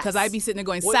wife. Yes. Because I'd be sitting there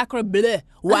going, sacre bleu.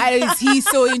 Why is he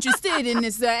so interested in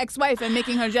his ex-wife and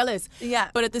making her jealous? Yeah.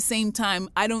 But at the same time,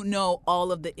 I don't know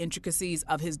all of the intricacies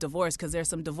of his divorce, because there's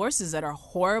some divorces that are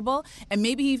horrible. And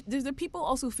maybe there are people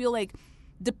also who feel like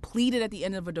depleted at the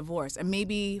end of a divorce, and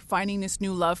maybe finding this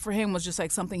new love for him was just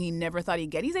like something he never thought he'd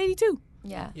get. He's 82.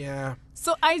 Yeah.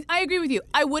 So I agree with you.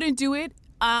 I wouldn't do it.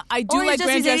 I do Or like he's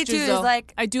grand 82 gestures, is though.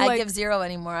 like, I do I like give zero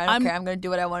anymore. I don't care. I'm going to do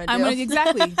what I want to do.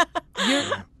 Exactly.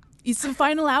 It's the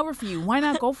final hour for you. Why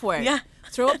not go for it? Yeah.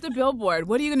 Throw up the billboard.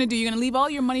 What are you going to do? You're going to leave all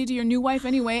your money to your new wife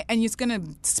anyway, and you're just going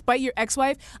to spite your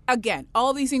ex-wife? Again,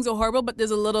 all these things are horrible, but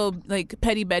there's a little, like,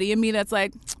 petty Betty in me that's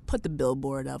like, put the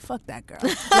billboard up. Fuck that girl.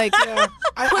 Like,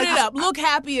 put it up. Look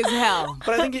happy as hell.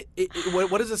 But I think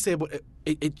what does it say about it?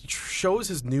 It shows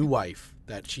his new wife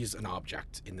that she's an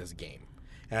object in this game,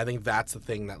 and I think that's the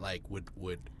thing that like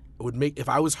would make, if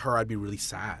I was her, I'd be really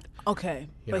sad. Okay,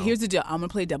 You but know? here's the deal. I'm going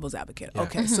to play devil's advocate. Yeah.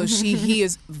 Okay, so he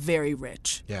is very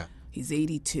rich. Yeah. He's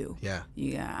 82. Yeah.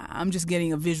 Yeah, I'm just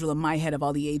getting a visual in my head of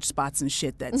all the age spots and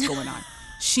shit that's going on.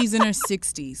 She's in her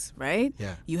 60s, right?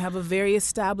 Yeah. You have a very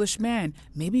established man.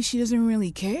 Maybe she doesn't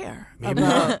really care Maybe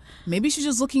about. Maybe she's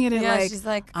just looking at it Yeah, like, she's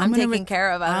like, I'm taken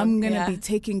care of. I'm gonna yeah. be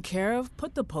taken care of.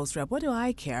 Put the poster up. What do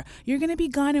I care? You're gonna be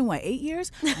gone in what, 8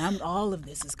 years? And all of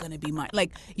this is gonna be mine.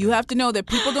 Like, you have to know that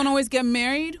people don't always get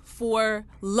married for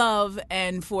love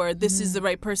and for this is the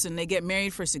right person. They get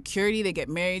married for security. They get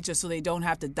married just so they don't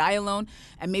have to die alone.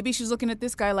 And maybe she's looking at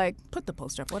this guy like, put the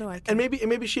poster up. What do I care? And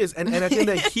maybe she is. And I think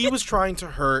that he was trying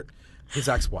to hurt his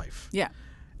ex-wife. Yeah.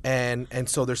 And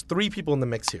so there's 3 people in the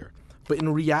mix here. But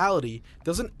in reality,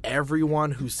 doesn't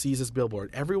everyone who sees this billboard,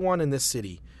 everyone in this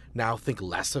city now think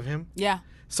less of him? Yeah.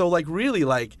 So like really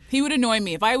like He would annoy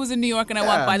me. If I was in New York and I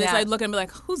walked by this, Yeah. I'd look and be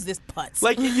like, who's this putz?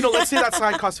 like let's say that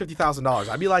sign costs $50,000.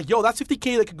 I'd be like, yo, that's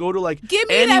 $50K that could go to like give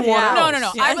me anyone that.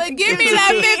 else. No. I'd be like, give me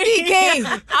that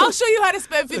 50K. I'll show you how to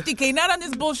spend 50K, not on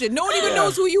this bullshit. No one even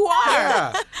knows who you are.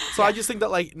 Yeah. So I just think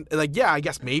that like yeah, I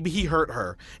guess maybe he hurt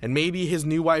her and maybe his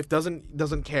new wife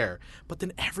doesn't care. But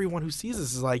then everyone who sees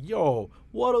this is like, yo,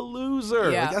 what a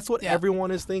loser. Yeah. Like, that's what Yeah.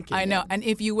 everyone is thinking. I know. And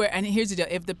and here's the deal,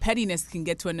 if the pettiness can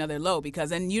get to another low,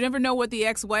 because, and you never know what the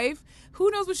ex-wife,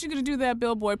 who knows what she's going to do to that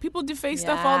billboard. People deface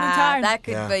stuff all the Yeah, time. That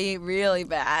could Yeah. be really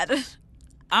bad.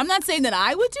 I'm not saying that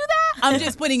I would do that. I'm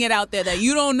just putting it out there that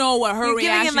you don't know what her You're giving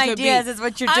reaction him could ideas be. is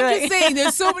what you're I'm doing. just saying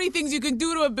there's so many things you can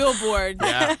do to a billboard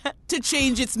Yeah. to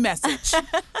change its message.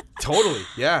 Totally.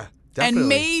 Yeah. Definitely. And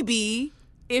maybe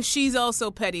if she's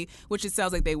also petty, which it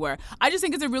sounds like they were, I just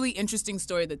think it's a really interesting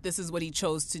story that this is what he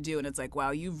chose to do. And it's like,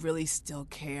 wow, you really still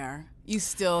care. You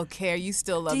still care. You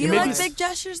still love Do your you like wife. big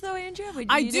gestures though, Andrea? Would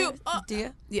I you do. Do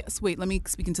you? Yes, wait, let me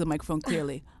speak into the microphone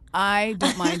clearly. I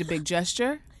don't mind a big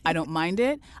gesture. I don't mind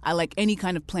it. I like any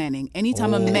kind of planning.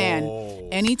 Anytime a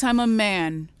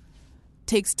man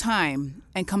takes time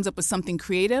and comes up with something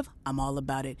creative, I'm all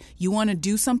about it. You want to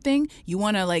do something? You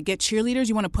want to like get cheerleaders?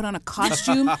 You want to put on a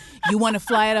costume? You want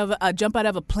to jump out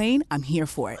of a plane? I'm here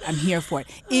for it.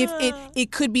 If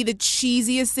it could be the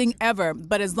cheesiest thing ever,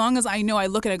 but as long as I know, I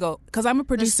look at it and go, because I'm a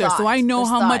producer, so I know There's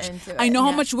how thought much into I it, know how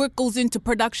yeah. much work goes into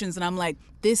productions, and I'm like,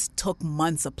 this took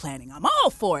months of planning. I'm all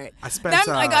for it.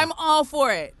 I'm all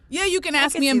for it. Yeah, you can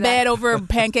ask can me see in bed that. over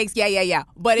pancakes. Yeah.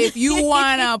 But if you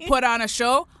wanna put on a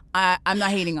show, I'm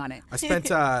not hating on it. I spent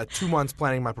 2 months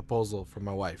planning my proposal for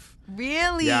my wife.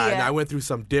 Really? Yeah, and I went through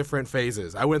some different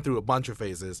phases. I went through a bunch of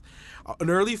phases. An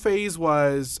early phase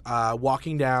was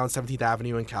walking down 17th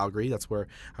Avenue in Calgary. That's where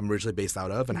I'm originally based out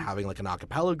of, and having like an a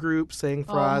cappella group sing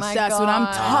for us. my That's what I'm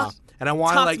God. talking. And I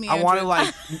wanted Talk to me,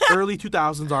 Andrew. early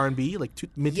 2000s R&B, like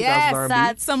mid 2000s Yes, R&B.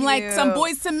 that's some cute.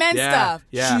 Boys to Men Yeah, stuff.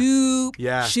 yeah, Shoop,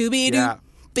 yeah, shooby-doo, yeah.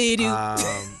 be-doo.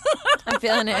 I'm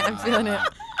feeling it.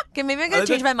 Okay, maybe I'm gonna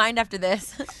change my mind after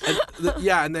this.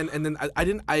 And then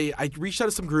I reached out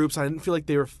to some groups. I didn't feel like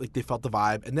they felt the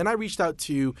vibe. And then I reached out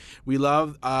to, we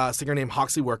love a singer named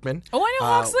Hawksley Workman. Oh, I know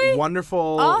Hawksley.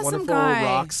 Wonderful Awesome guy.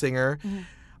 rock singer.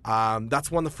 That's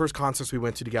one of the first concerts we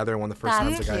went to together, and one of the first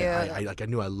That's times cute. I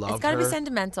knew I loved It's gotta her. be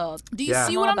sentimental. Do you Yeah.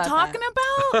 see I'm what all I'm about talking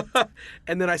about?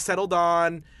 And then I settled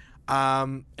on,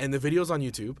 and the video's on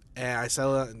YouTube. And I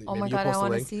settled. Oh my you'll God, I post the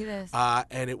wanna link. see this.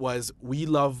 And it was, we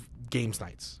love games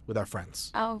nights with our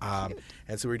friends. Oh, cute.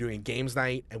 And so we were doing a games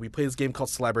night, and we play this game called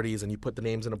Celebrities, and you put the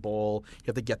names in a bowl. You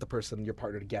have to get the person, your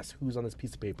partner, to guess who's on this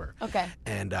piece of paper. Okay.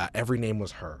 And every name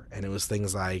was her, and it was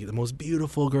things like the most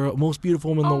beautiful girl, most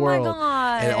beautiful woman in Oh the my world,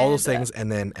 God. and all those things. And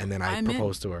then I I'm in.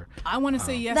 proposed to her. I want to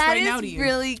say yes That right is now to you.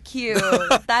 really cute.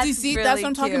 That's Do you see? really That's what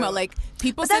I'm talking cute. about. Like,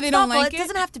 people But say that's they don't thoughtful. like It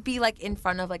doesn't have to be like in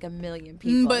front of like a million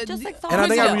people. but just like and thoughtful. And I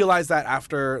think I Brazil. realized that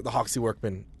after the Hawksley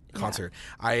Workman concert.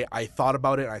 I thought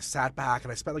about it, and I sat back,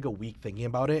 and I spent like a week thinking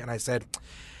about it, and I said,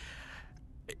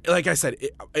 like I said,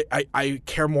 I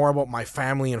care more about my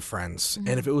family and friends.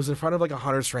 And if it was in front of like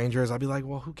 100 strangers, I'd be like,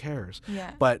 well, who cares?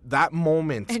 Yeah. But that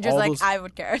moment, And just all like those, I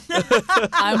would care.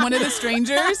 I'm one of the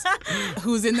strangers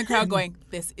who's in the crowd going,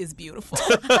 "This is beautiful."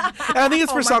 and I think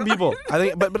it's for some people. I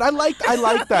think, but I like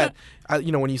that.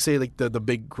 When you say like the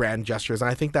big grand gestures,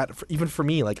 and I think that even for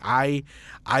me, like I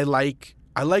like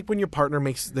I like when your partner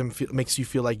makes you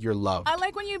feel like you're loved. I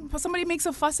like when somebody makes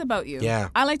a fuss about you. Yeah.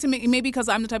 I like to make, maybe because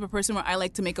I'm the type of person where I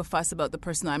like to make a fuss about the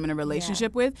person I'm in a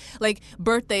relationship with. Like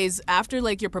birthdays, after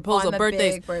like your proposal, I'm a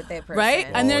birthdays. big birthday person. Right?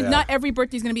 Oh, And yeah. not every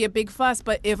birthday is going to be a big fuss,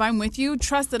 but if I'm with you,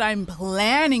 trust that I'm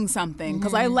planning something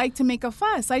because I like to make a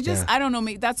fuss. I don't know,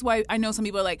 that's why I know some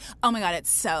people are like, oh my God, it's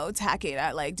so tacky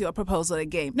to like do a proposal at a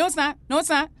game. No, it's not. No, it's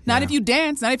not. Not if you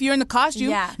dance, not if you're in the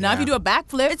costume, not if you do a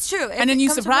backflip. It's true. And then you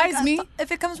surprise me.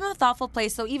 If it comes from a thoughtful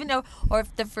place, so even though, or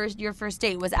if your first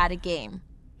date was at a game.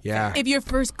 Yeah. If your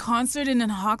first concert and then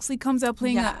Huxley comes out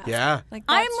playing Yeah. Like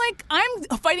I'm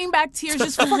fighting back tears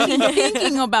just fucking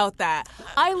thinking about that.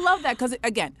 I love that because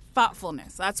again,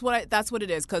 thoughtfulness. That's what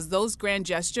it is. Because those grand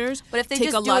gestures But if they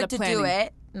take just a do lot it of to planning. do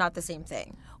it, not the same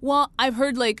thing. Well, I've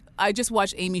heard I just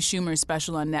watched Amy Schumer's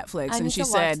special on Netflix, I and need she to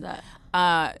watch said,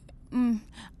 that.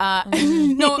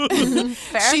 no,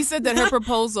 she said that her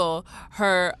proposal,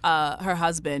 her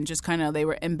husband just kind of, they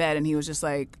were in bed and he was just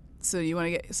like, so you want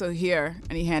to get, so here,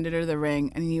 and he handed her the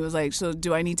ring and he was like, so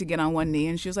do I need to get on one knee?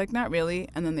 And she was like, not really.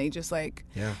 And then they just like,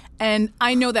 and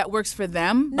I know that works for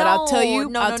them, but I'll tell you,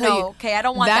 No. I'll tell you. Okay, I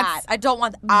don't want that. I don't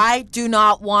want. I do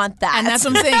not want that. And that's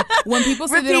what I'm saying. When people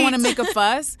say they don't want to Repeat. make a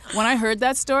fuss, when I heard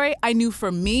that story, I knew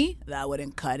for me, that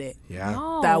wouldn't cut it.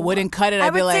 Yeah. That wouldn't cut it. I I'd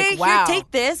be would like, say, wow. here,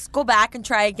 take this, go back and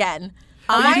try again.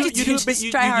 You do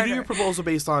Try harder. your proposal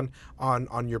based on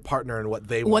your partner and what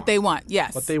they want. What they want,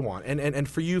 yes. What they want. And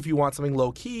for you, if you want something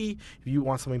low key, if you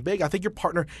want something big, I think your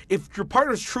partner, if your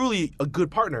partner is truly a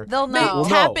good partner, They'll They know. will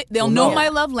tap know. it. They'll Will know know. my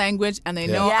love language, and they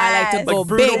know I Yes. like to go like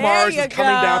Bruno big. Mars There is you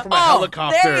coming go. down from a Oh,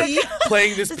 helicopter there you go.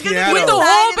 playing this It's gonna be piano. With the sign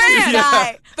whole in the band.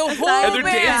 sky. The A whole sign and in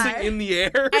they're the dancing sky. in the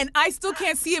air. And I still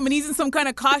can't see him, and he's in some kind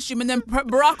of costume, and then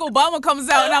Barack Obama comes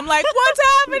out, and I'm like, what's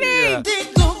happening?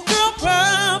 Single girl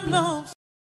problems.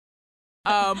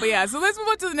 But yeah, so let's move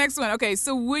on to the next one. Okay,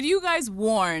 so would you guys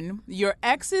warn your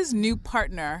ex's new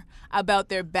partner about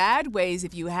their bad ways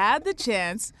if you had the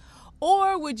chance,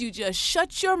 or would you just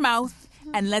shut your mouth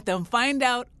and let them find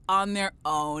out on their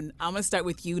own? I'm gonna start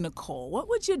with you, Nicole. What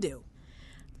would you do?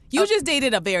 You just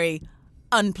dated a very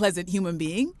unpleasant human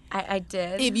being. I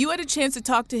did. If you had a chance to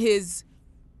talk to his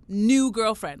new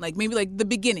girlfriend, like maybe like the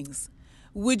beginnings,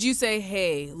 would you say,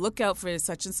 hey, look out for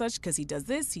such and such because he does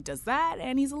this, he does that,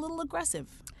 and he's a little aggressive?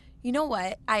 You know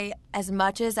what? As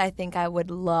much as I think I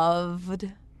would love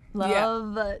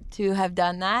to have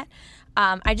done that,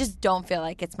 I just don't feel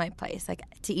like it's my place. Like,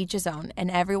 to each his own, and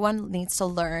everyone needs to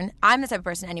learn. I'm the type of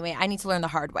person anyway. I need to learn the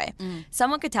hard way.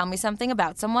 Someone could tell me something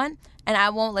about someone, and I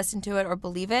won't listen to it or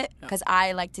believe it because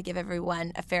I like to give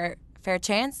everyone a fair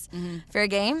chance, fair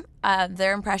game,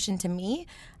 their impression to me,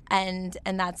 and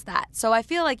that's that. So I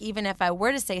feel like even if I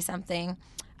were to say something,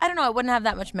 I don't know, it wouldn't have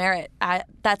that much merit.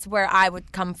 That's where I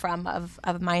would come from of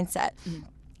mindset.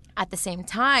 At the same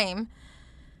time,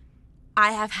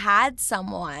 I have had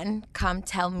someone come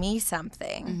tell me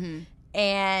something,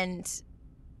 and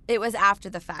it was after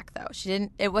the fact, though.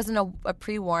 It wasn't a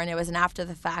pre-warn. It was an after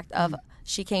the fact of,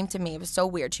 she came to me. It was so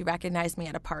weird. She recognized me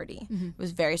at a party. It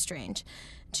was very strange.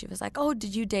 She was like, oh,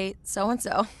 did you date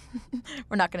so-and-so?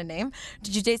 We're not going to name.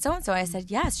 Did you date so-and-so? I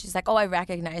said, yes. She's like, oh, I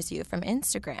recognize you from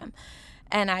Instagram.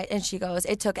 And she goes,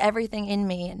 it took everything in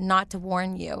me not to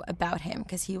warn you about him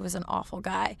because he was an awful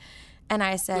guy. And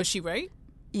I said, Was she right?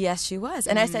 yes, she was.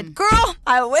 And I said, girl,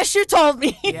 I wish you told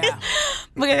me. Yeah.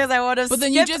 Because I would have But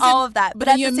then skipped you just all of that. but But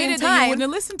then at you the same admitted that you time, wouldn't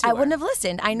have listened to I her. wouldn't have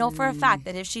listened. I know for a fact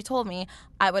that if she told me,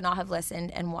 I would not have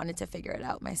listened and wanted to figure it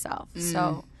out myself.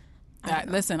 So,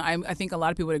 Listen, I think a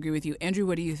lot of people would agree with you. Andrew,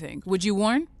 what do you think? Would you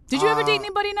warn? Did you ever date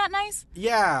anybody not nice?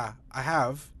 Yeah, I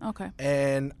have. Okay.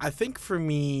 And I think for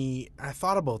me, I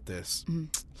thought about this.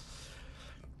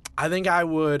 I think I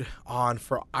would,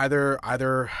 for either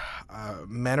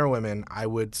men or women, I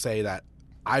would say that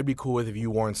I'd be cool with if you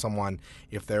warned someone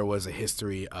if there was a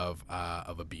history of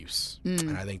abuse.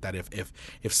 And I think that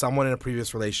if someone in a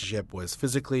previous relationship was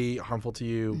physically harmful to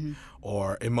you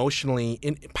or emotionally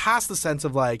past the sense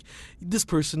of like this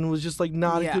person was just like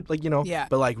not a good, like, you know,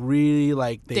 but like really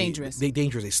like Dangerous.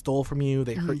 They stole from you,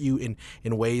 they hurt you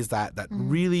in ways that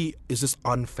really is just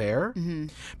unfair.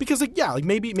 Because like like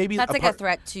maybe that's like a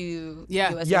threat to you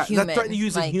as a human. that threat to you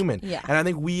as a human. Yeah. And I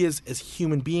think we as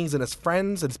human beings and as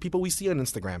friends and as people we see on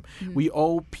Instagram, we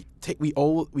owe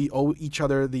each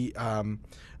other the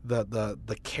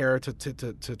the care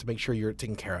to make sure you're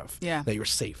taken care of, that you're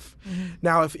safe.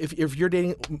 Now, if you're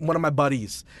dating one of my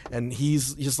buddies and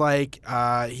he's just like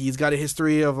he's got a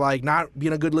history of like not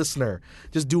being a good listener,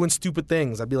 just doing stupid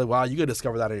things, I'd be like, well, you got to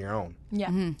discover that on your own.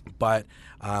 Yeah. But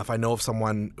if I know of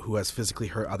someone who has physically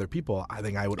hurt other people, I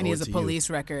think I would. And he has a police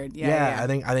record. Yeah. I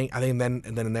think then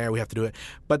and there we have to do it.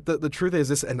 But the truth is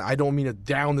this, and I don't mean to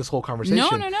down this whole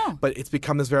conversation. No. But it's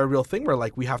become this very real thing where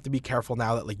like we have to be careful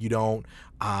now that like you don't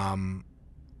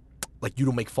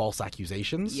make false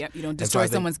accusations. Yep, you don't destroy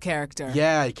someone's character.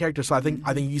 Yeah, character. So I think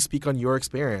you speak on your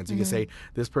experience. You can say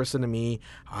this person to me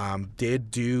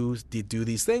did do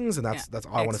these things, and that's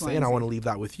all I want to say, and I want to leave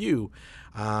that with you.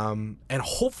 And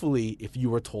hopefully, if you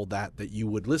were told that you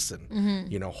would listen.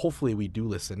 You know, hopefully we do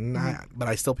listen. But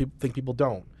I still think people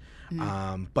don't.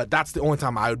 But that's the only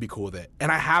time I would be cool with it.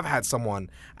 And I have had someone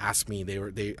ask me they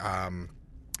were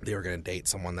going to date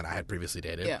someone that I had previously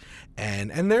dated,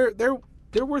 and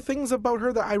there were things about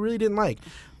her that I really didn't like,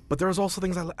 but there was also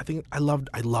things I think I loved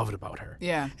about her.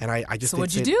 Yeah, and I just so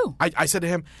what'd you do? I said to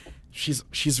him,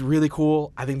 she's really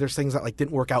cool. I think there's things that like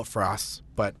didn't work out for us,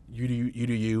 but you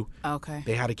do you. Okay.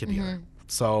 They had a kid together.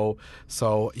 So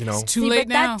you know, it's too late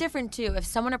but now. That's different too. If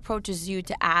someone approaches you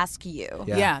to ask you,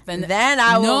 then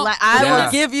I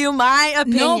will give you my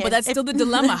opinion. No, but that's still the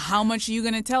dilemma. How much are you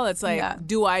going to tell? It's like,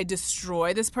 do I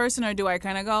destroy this person, or do I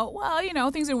kind of go, well, you know,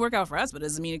 things didn't work out for us, but it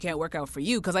doesn't mean it can't work out for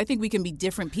you? Because I think we can be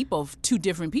different people, two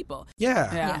different people.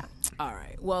 Yeah. All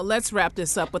right. Well, let's wrap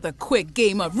this up with a quick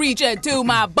game of Reach Into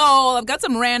My Bowl. I've got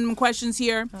some random questions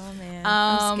here. Oh man,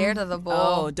 I'm scared of the bowl.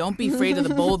 Oh, don't be afraid of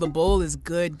the bowl. The bowl is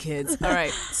good, kids. All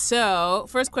right. So,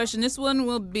 first question. This one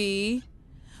will be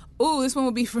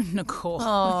for Nicole.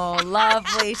 Oh,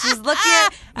 lovely. She's looking at,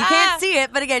 you can't see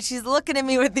it, but again, she's looking at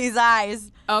me with these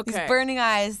eyes. Okay. These burning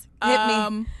eyes. Hit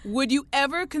me. Would you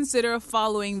ever consider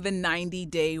following the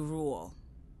 90-day rule?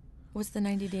 What's the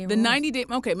 90-day rule? The 90-day,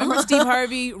 okay, remember Steve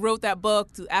Harvey wrote that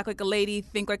book, To Act Like a Lady,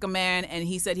 Think Like a Man, and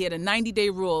he said he had a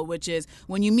 90-day rule, which is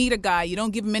when you meet a guy, you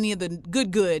don't give him any of the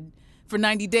good for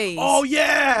 90 days. Oh,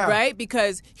 yeah! Right?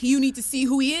 Because you need to see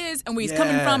who he is and where he's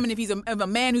coming from, and if he's a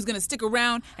man who's going to stick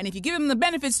around, and if you give him the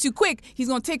benefits too quick, he's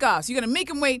going to take off. So you're going to make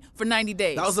him wait for 90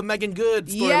 days. That was the Megan Good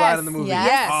storyline in the movie.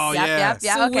 Yes. Oh, Yep,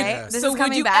 So okay.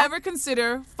 Would you ever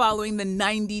consider following the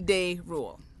 90-day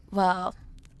rule? Well,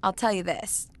 I'll tell you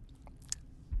this.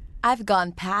 I've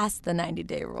gone past the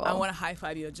 90-day rule. I want to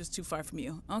high-five you. Just too far from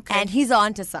you. Okay. And he's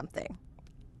on to something.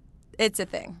 It's a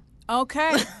thing.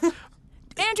 Okay.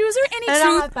 Andrew, is there any truth?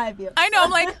 I'll high-five you. I know. I'm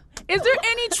like, is there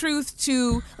any truth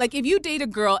to, like, if you date a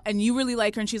girl and you really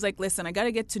like her and she's like, listen, I got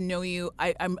to get to know you.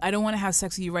 I don't want to have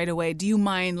sex with you right away. Do you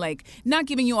mind, like, not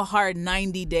giving you a hard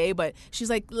 90-day, but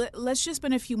she's like, let's just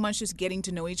spend a few months just getting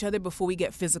to know each other before we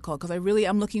get physical, because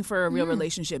I'm looking for a real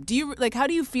relationship. How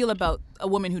do you feel about a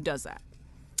woman who does that?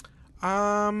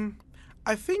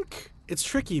 I think it's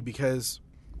tricky because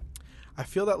I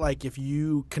feel that like if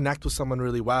you connect with someone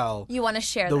really well, you want to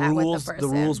share the that rules, with the person.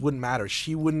 The rules wouldn't matter.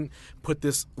 She wouldn't put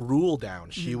this rule down.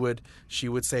 She would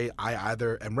say, I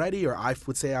either am ready, or I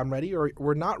would say I'm ready, or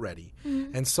we're not ready.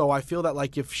 And so I feel that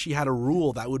like if she had a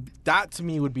rule, that to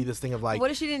me would be this thing of like,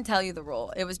 what if she didn't tell you the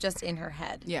rule? It was just in her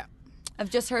head. Yeah. Of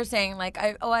just her saying like,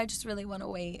 I just really want to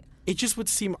wait. It just would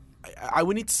seem. I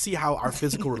would need to see how our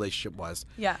physical relationship was.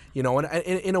 Yeah. You know, and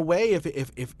in a way,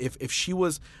 if she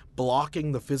was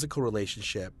blocking the physical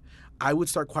relationship, I would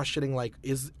start questioning like,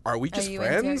 are we just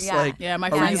friends? Like,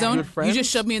 my friend zone. You just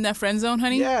shoved me in that friend zone,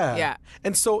 honey. Yeah.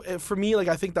 And so for me, like,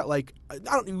 I think that like,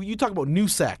 you talk about new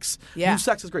sex. Yeah. New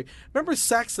sex is great. Remember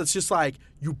sex that's just like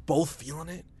you both feeling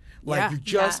it. Like you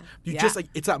just like,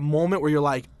 it's that moment where you're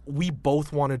like, we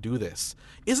both want to do this.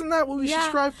 Isn't that what we should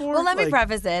strive for? Well, let me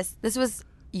preface this. This was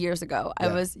years ago. I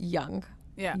was young.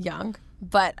 Yeah. Young.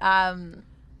 But I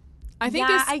think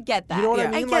I get that. You know what I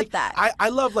mean? I get that. I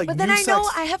love like. But then I know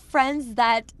I have friends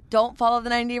that don't follow the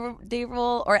 90-day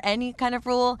rule or any kind of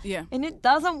rule. Yeah. And it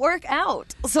doesn't work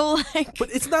out. So like.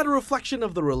 But it's not a reflection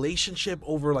of the relationship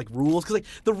over like rules, because like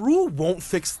the rule won't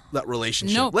fix that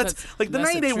relationship. No, the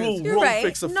 90-day rule won't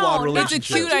fix a flawed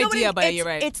relationship. It's a cute idea, but you're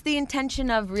right. It's the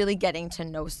intention of really getting to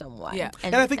know someone. Yeah.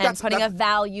 And I think that's putting a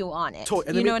value on it.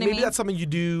 And you know what I mean? Maybe that's something you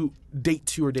do date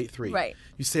 2 or date 3. Right.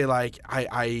 You say like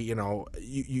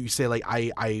you say like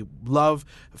I love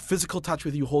physical touch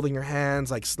with you, holding your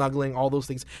hands, like snuggling, all those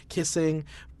things, kissing,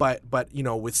 But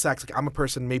with sex, like I'm a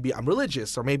person, maybe I'm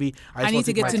religious, or maybe I just need want to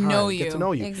take get my to time, know get you. to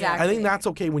know you. Exactly. I think that's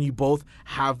okay when you both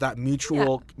have that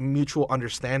mutual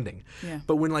understanding. Yeah.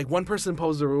 But when like one person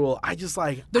imposes a rule, I just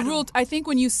like The rule, I think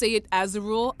when you say it as a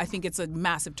rule, I think it's a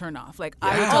massive turnoff. Like, I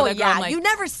would Yeah. tell Oh that girl, yeah, I'm like, you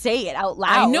never say it out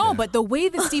loud. I know, but the way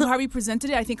that Steve Harvey presented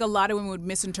it, I think a lot of women would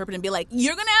misinterpret and be like,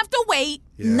 you're going to have to wait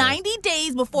 90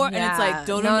 days before. And it's like,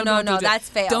 No, don't. that's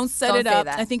fail. Don't set Don't it say up.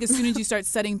 that. I think as soon as you start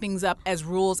setting things up as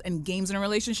rules and games in a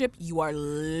relationship, you are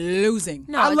losing.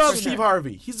 No, I it's love for Steve sure.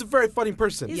 Harvey. He's a very funny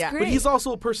person. He's Yeah. But great. he's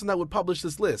also a person that would publish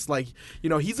this list. Like,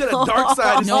 he's in a dark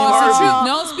side of Steve No, it's the Harvey. truth.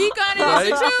 No, speak on it. Right?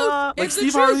 It's the truth. Like It's the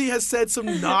Steve truth. Harvey has said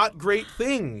some not great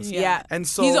things. Yeah. And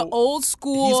so he's an old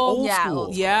school. He's old Yeah, school.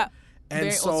 old Yeah. And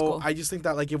Very so old school. I just think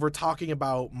that like if we're talking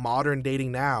about modern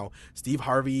dating now, Steve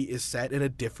Harvey is set in a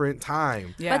different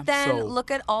time. Yeah. But then So-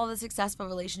 look at all the successful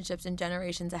relationships and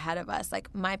generations ahead of us. Like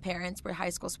my parents were high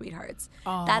school sweethearts.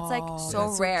 That's like so that's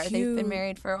so rare. They've cute. been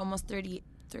married for almost 30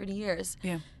 years.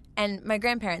 Yeah. And my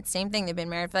grandparents, same thing. They've been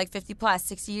married for like 50 plus,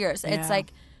 60 years. Yeah. It's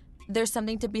like there's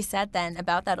something to be said then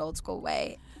about that old school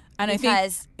way. And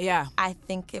because I think, I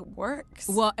think it works.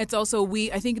 well, it's also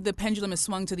I think the pendulum has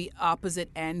swung to the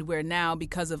opposite end where now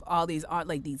because of all these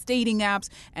these dating apps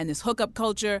and this hookup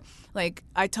culture, like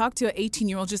I talked to an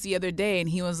 18-year-old just the other day and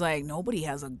he was like, nobody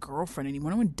has a girlfriend anymore.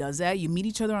 No one does that. You meet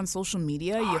each other on social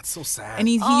media. It's so sad. And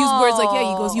he used words like,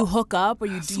 he goes, you hook up or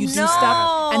you do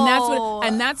stuff.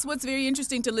 And that's what's very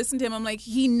interesting to listen to him. I'm like,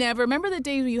 he never, remember the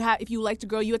days where if you liked a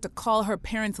girl, you had to call her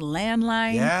parents'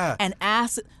 landline Yeah. and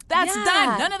ask. That's Yeah.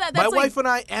 done. None of that. My That's wife and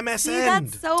I MSN'd. See,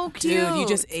 that's so cute. dude, you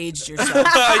just aged yourself.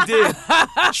 I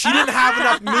did. She didn't have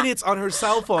enough minutes on her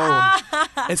cell phone.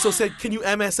 And so said, can you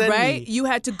MSN Right? me? You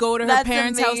had to go to her That's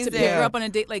parents' house to pick amazing. her up on a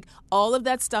date. Like, all of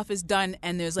that stuff is done,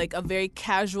 and there's like a very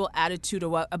casual attitude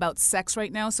about sex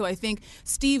right now. So I think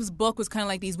Steve's book was kind of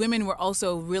like these women were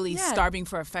also really starving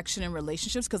for affection and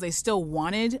relationships because they still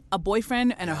wanted a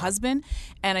boyfriend and a husband.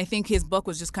 And I think his book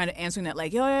was just kind of answering that,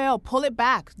 like, yo, pull it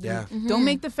back. Yeah. Don't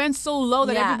make the fence so low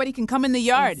that Yeah. everybody can come in the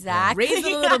yard. Exactly. Raise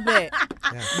it a little bit.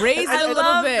 Raise it a little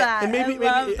love bit. that. And maybe,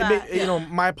 I love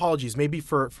that. my apologies. Maybe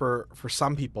for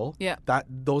some people, Yeah. that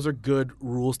those are good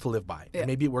rules to live by. Yeah. And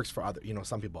maybe it works for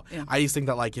some people. Yeah. I just think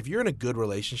that like if you're in a good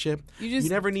relationship, You you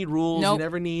never need rules. Nope. You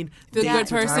never need The good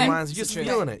dates or person. timelines. It's You're just the truth.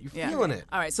 feeling it. You're Yeah. feeling it.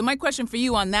 All right. So my question for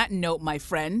you on that note, my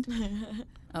friend.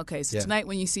 Okay, so Yeah. tonight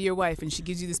when you see your wife and she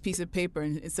gives you this piece of paper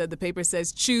and the paper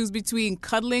says choose between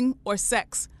cuddling or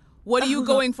sex. What are you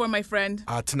going for, my friend?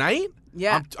 Tonight,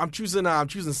 Yeah. I'm choosing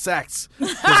sex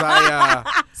because I.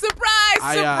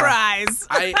 Surprise!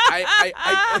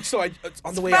 It's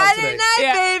on the way out Friday today. night,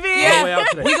 Yeah. baby. On the way out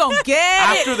today. We gonna get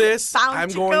After it. this, Bound I'm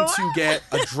to going go to get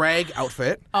a drag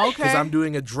outfit. Okay. Because I'm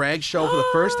doing a drag show for the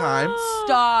first time.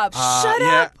 Stop. Shut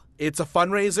yeah, up. It's a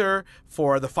fundraiser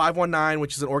for the 519,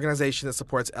 which is an organization that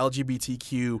supports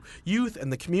LGBTQ youth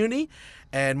and the community.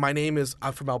 And my name is,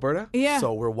 I'm from Alberta. Yeah.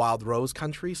 So we're Wild Rose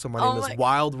country. So my name my- is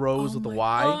Wild Rose with a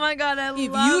Y. Oh my God, I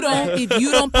If love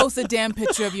you don't post a damn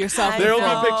picture of yourself, There will be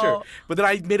a know. picture. But then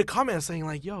I made a comment saying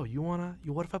like, yo,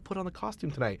 what if I put on the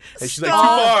costume tonight? And she's like,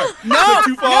 Stop. too far. She's like,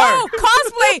 too far. No,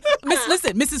 cosplay.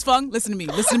 Listen, Mrs. Fung, listen to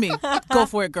me. Go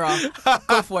for it, girl.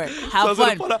 Go for it. So I Have was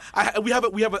gonna fun. put we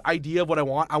have an idea of what I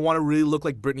want. I want to really look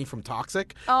like Britney from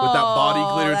Toxic with that body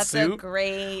glittered that's suit. a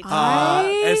great.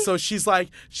 And so she's like,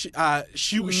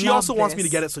 she also wants me to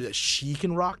this. get it so that she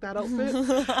can rock that outfit.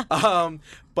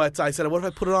 But I said, what if I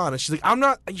put it on? And she's like, I'm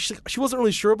not. She wasn't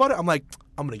really sure about it. I'm like,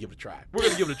 I'm gonna give it a try. We're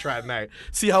gonna give it a try tonight.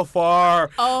 See how far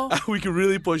we can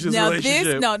really push this Now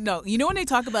relationship. no. You know when they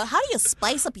talk about how do you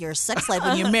spice up your sex life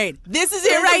when you're married? This is it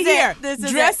This right is it. here. This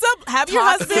is Dress it. up. Have your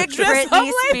Toxic husband dress Britney up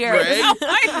like Spears. this. Oh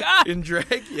my God. In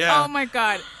drag, yeah. Oh my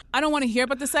God. I don't want to hear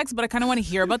about the sex, but I kind of want to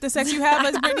hear about the sex you have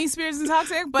as Britney Spears and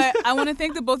Toxic. But I want to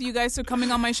thank the both of you guys for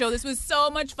coming on my show. This was so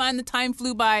much fun. The time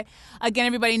flew by. Again,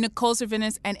 everybody, Nicole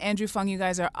Cervantes and Andrew Fung, you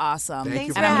guys are awesome. Thank you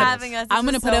Thanks for for having us. having us. I'm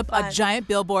going to put up a giant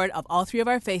billboard of all three of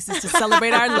our faces to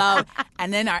celebrate our love,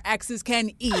 and then our exes can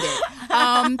eat it.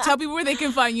 Tell people where they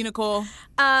can find you, Nicole.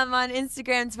 On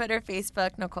Instagram, Twitter,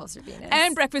 Facebook, Nicole Cervantes.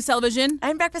 And Breakfast Television.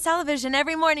 and Breakfast Television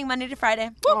every morning, Monday to Friday.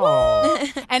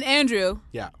 Aw. And Andrew,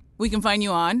 Yeah. we can find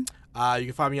you on You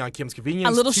can find me on Kim's Convenience.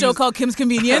 a little show called Kim's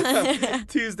Convenience.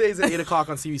 Tuesdays at 8 o'clock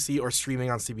on CBC or streaming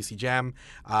on CBC Gem.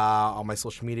 On my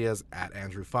social medias at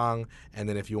Andrew Fung. And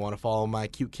then if you want to follow my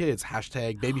cute kids,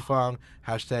 #BabyFung,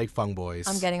 #FungBoys.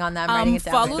 I'm getting on that. I'm writing it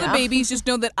down. Follow right the now. babies. Just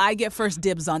know that I get first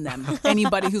dibs on them.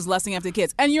 Anybody who's lusting after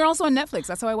kids. And you're also on Netflix.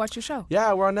 That's how I watch your show.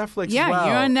 Yeah, we're on Netflix Yeah, as well.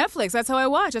 you're on Netflix. That's how I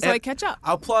watch. That's how I And catch up.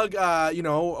 I'll plug,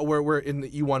 we're in the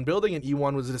E1 building, and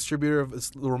E1 was a distributor of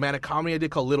this romantic comedy I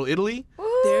did called Little Italy.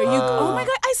 There you go. Oh my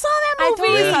God. I I saw that I movie.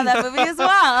 totally saw that movie as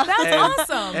well. That's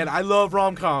awesome. And I love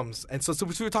rom-coms. And so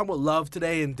we were talking about love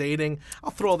today and dating.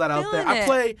 I'll throw that out there. Feeling I it.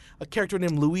 play a character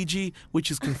named Luigi, which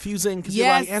is confusing because Yes.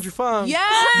 you're like, Andrew Fung,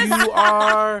 Yes. you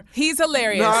are He's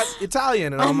hilarious. not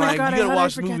Italian. And I'm my like, God, you how gotta did I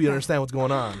watch the forget movie to that? understand what's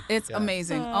going on. It's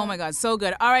amazing. Oh my God, so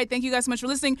good. All right, thank you guys so much for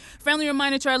listening. Friendly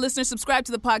reminder to our listeners, subscribe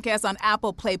to the podcast on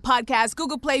Apple Play Podcasts,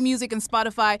 Google Play Music, and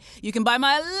Spotify. You can buy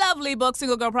my lovely book,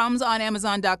 Single Girl Problems, on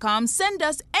Amazon.com. Send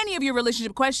us any of your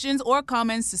relationship questions or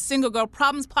comments to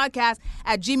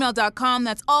singlegirlproblemspodcast@gmail.com.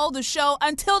 That's all the show.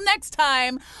 Until next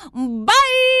time, bye!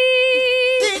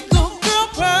 Single girl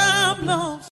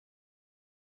problems.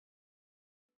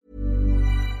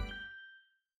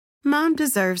 Mom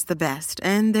deserves the best,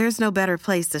 and there's no better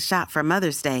place to shop for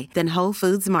Mother's Day than Whole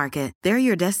Foods Market. They're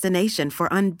your destination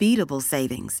for unbeatable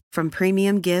savings, from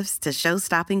premium gifts to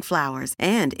show-stopping flowers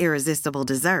and irresistible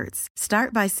desserts.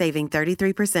 Start by saving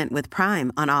 33% with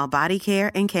Prime on all body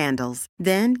care and candles.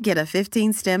 Then get a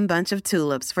 15-stem bunch of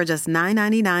tulips for just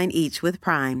 $9.99 each with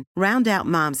Prime. Round out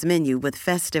Mom's menu with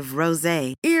festive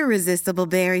rosé, irresistible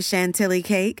berry chantilly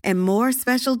cake, and more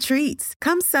special treats.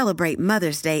 Come celebrate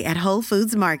Mother's Day at Whole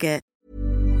Foods Market.